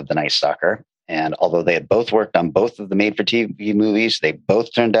series of The Night Stalker. And although they had both worked on both of the made-for-TV movies, they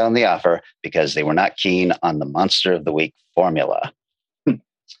both turned down the offer because they were not keen on the Monster of the Week formula.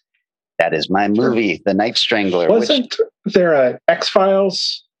 That is my movie, The Night Strangler. Wasn't there a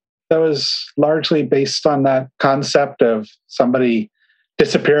X-Files that was largely based on that concept of somebody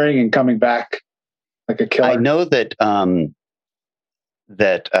disappearing and coming back like a killer? I know that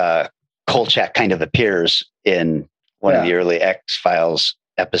Kolchak kind of appears in one of the early X-Files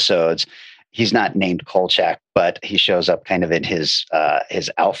episodes. He's not named Kolchak, but he shows up kind of in his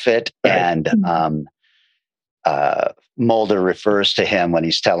outfit, and Mulder refers to him when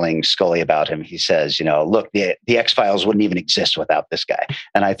he's telling Scully about him. He says, look, the X-Files wouldn't even exist without this guy.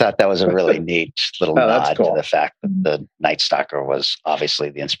 And I thought that was a really neat little nod to the fact that the Night Stalker was obviously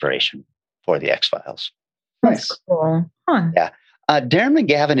the inspiration for the X-Files. Nice. Cool. Huh. Yeah. Darren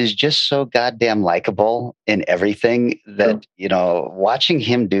McGavin is just so goddamn likable in everything that, watching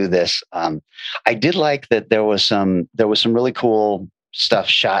him do this, I did like that there was some really cool stuff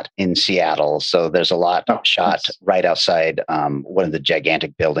shot in Seattle. So there's a lot shot right outside one of the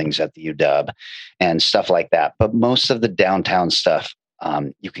gigantic buildings at the UW and stuff like that. But most of the downtown stuff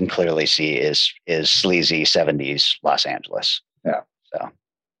you can clearly see is sleazy 70s Los Angeles. Yeah. So.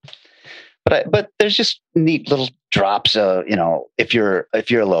 But there's just neat little drops, if you're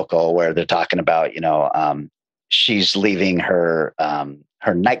a local, where they're talking about, she's leaving her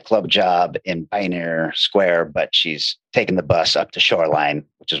nightclub job in Pioneer Square, but she's taking the bus up to Shoreline,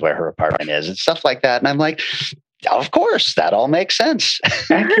 which is where her apartment is, and stuff like that. And I'm like, of course, that all makes sense.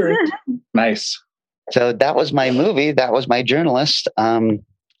 Accurate. Nice. So that was my movie. That was my journalist. I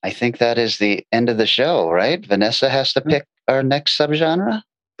think that is the end of the show, right? Vanessa has to pick our next subgenre.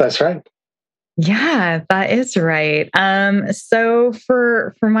 That's right. Yeah, that is right. So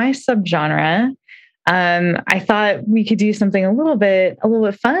for my subgenre, I thought we could do something a little bit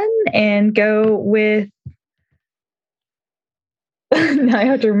fun and go with. Now I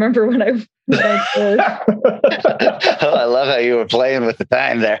have to remember what I said. Oh, I love how you were playing with the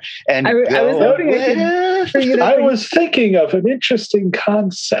time there. And I was thinking of an interesting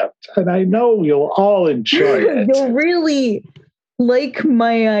concept, and I know you'll all enjoy it. You'll really like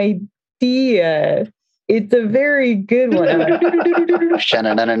my idea. It's a very good one.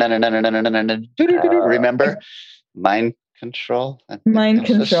 Remember? Mind control? Mind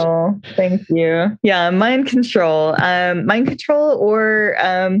control. Thank you. Yeah, mind control. Mind control or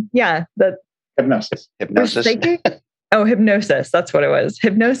the hypnosis. Hypnosis. Psychic? Oh, Hypnosis. That's what it was.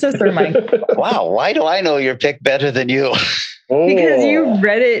 Hypnosis or Mind. Wow. Why do I know your pick better than you? Because you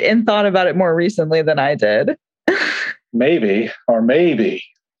read it and thought about it more recently than I did. Maybe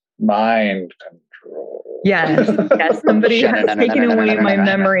mind control. Yes. Somebody has taken away my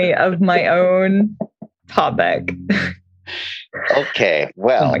memory of my own topic. Okay.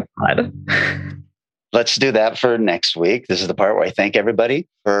 Well, oh my God. Let's do that for next week. This is the part where I thank everybody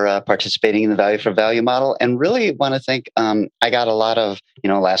for participating in the Value for Value model, and really want to thank, I got a lot of,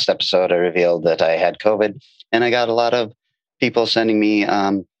 last episode I revealed that I had COVID, and I got a lot of people sending me,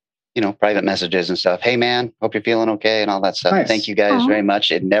 private messages and stuff. Hey man, hope you're feeling okay and all that stuff. Nice. Thank you guys very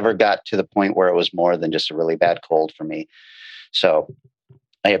much. It never got to the point where it was more than just a really bad cold for me. So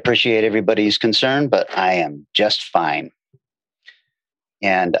I appreciate everybody's concern, but I am just fine.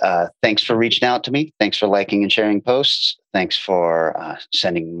 And thanks for reaching out to me. Thanks for liking and sharing posts. Thanks for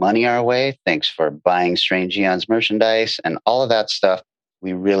sending money our way. Thanks for buying Strange Eons merchandise and all of that stuff.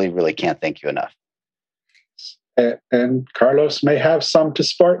 We really, really can't thank you enough. And Carlos may have some to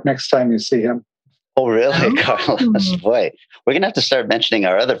sport next time you see him. Oh, really, Carlos? Boy, we're going to have to start mentioning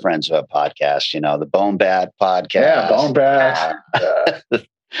our other friends who have podcasts, the Bone Bat podcast. Yeah, Bone Bat.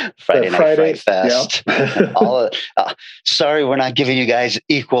 Friday Night Fright Fest. Yep. Sorry, we're not giving you guys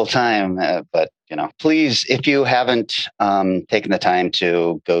equal time, but please, if you haven't taken the time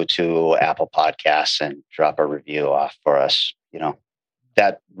to go to Apple Podcasts and drop a review off for us,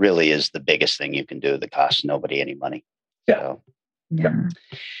 that really is the biggest thing you can do that costs nobody any money. Yeah. So, yeah.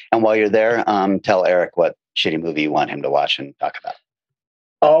 And while you're there, tell Eric what shitty movie you want him to watch and talk about.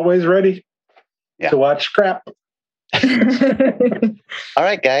 Always ready to watch crap. All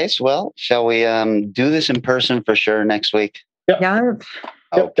right, guys. Well, shall we do this in person for sure next week? Yeah.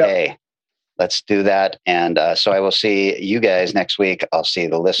 Okay. Let's do that. And so I will see you guys next week. I'll see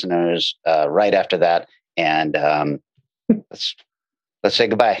the listeners right after that. And let's say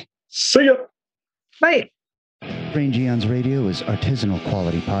goodbye. See ya. Bye. Strange Eons Radio is artisanal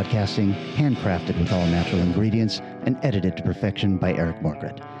quality podcasting, handcrafted with all natural ingredients, and edited to perfection by Eric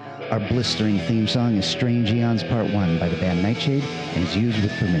Morgret. Our blistering theme song is Strange Eons Part 1 by the band Nightshade and is used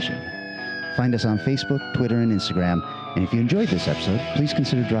with permission. Find us on Facebook, Twitter, and Instagram. And if you enjoyed this episode, please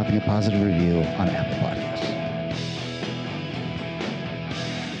consider dropping a positive review on Apple Podcasts.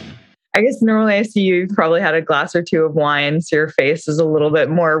 I guess normally I see you've probably had a glass or two of wine, so your face is a little bit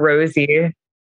more rosy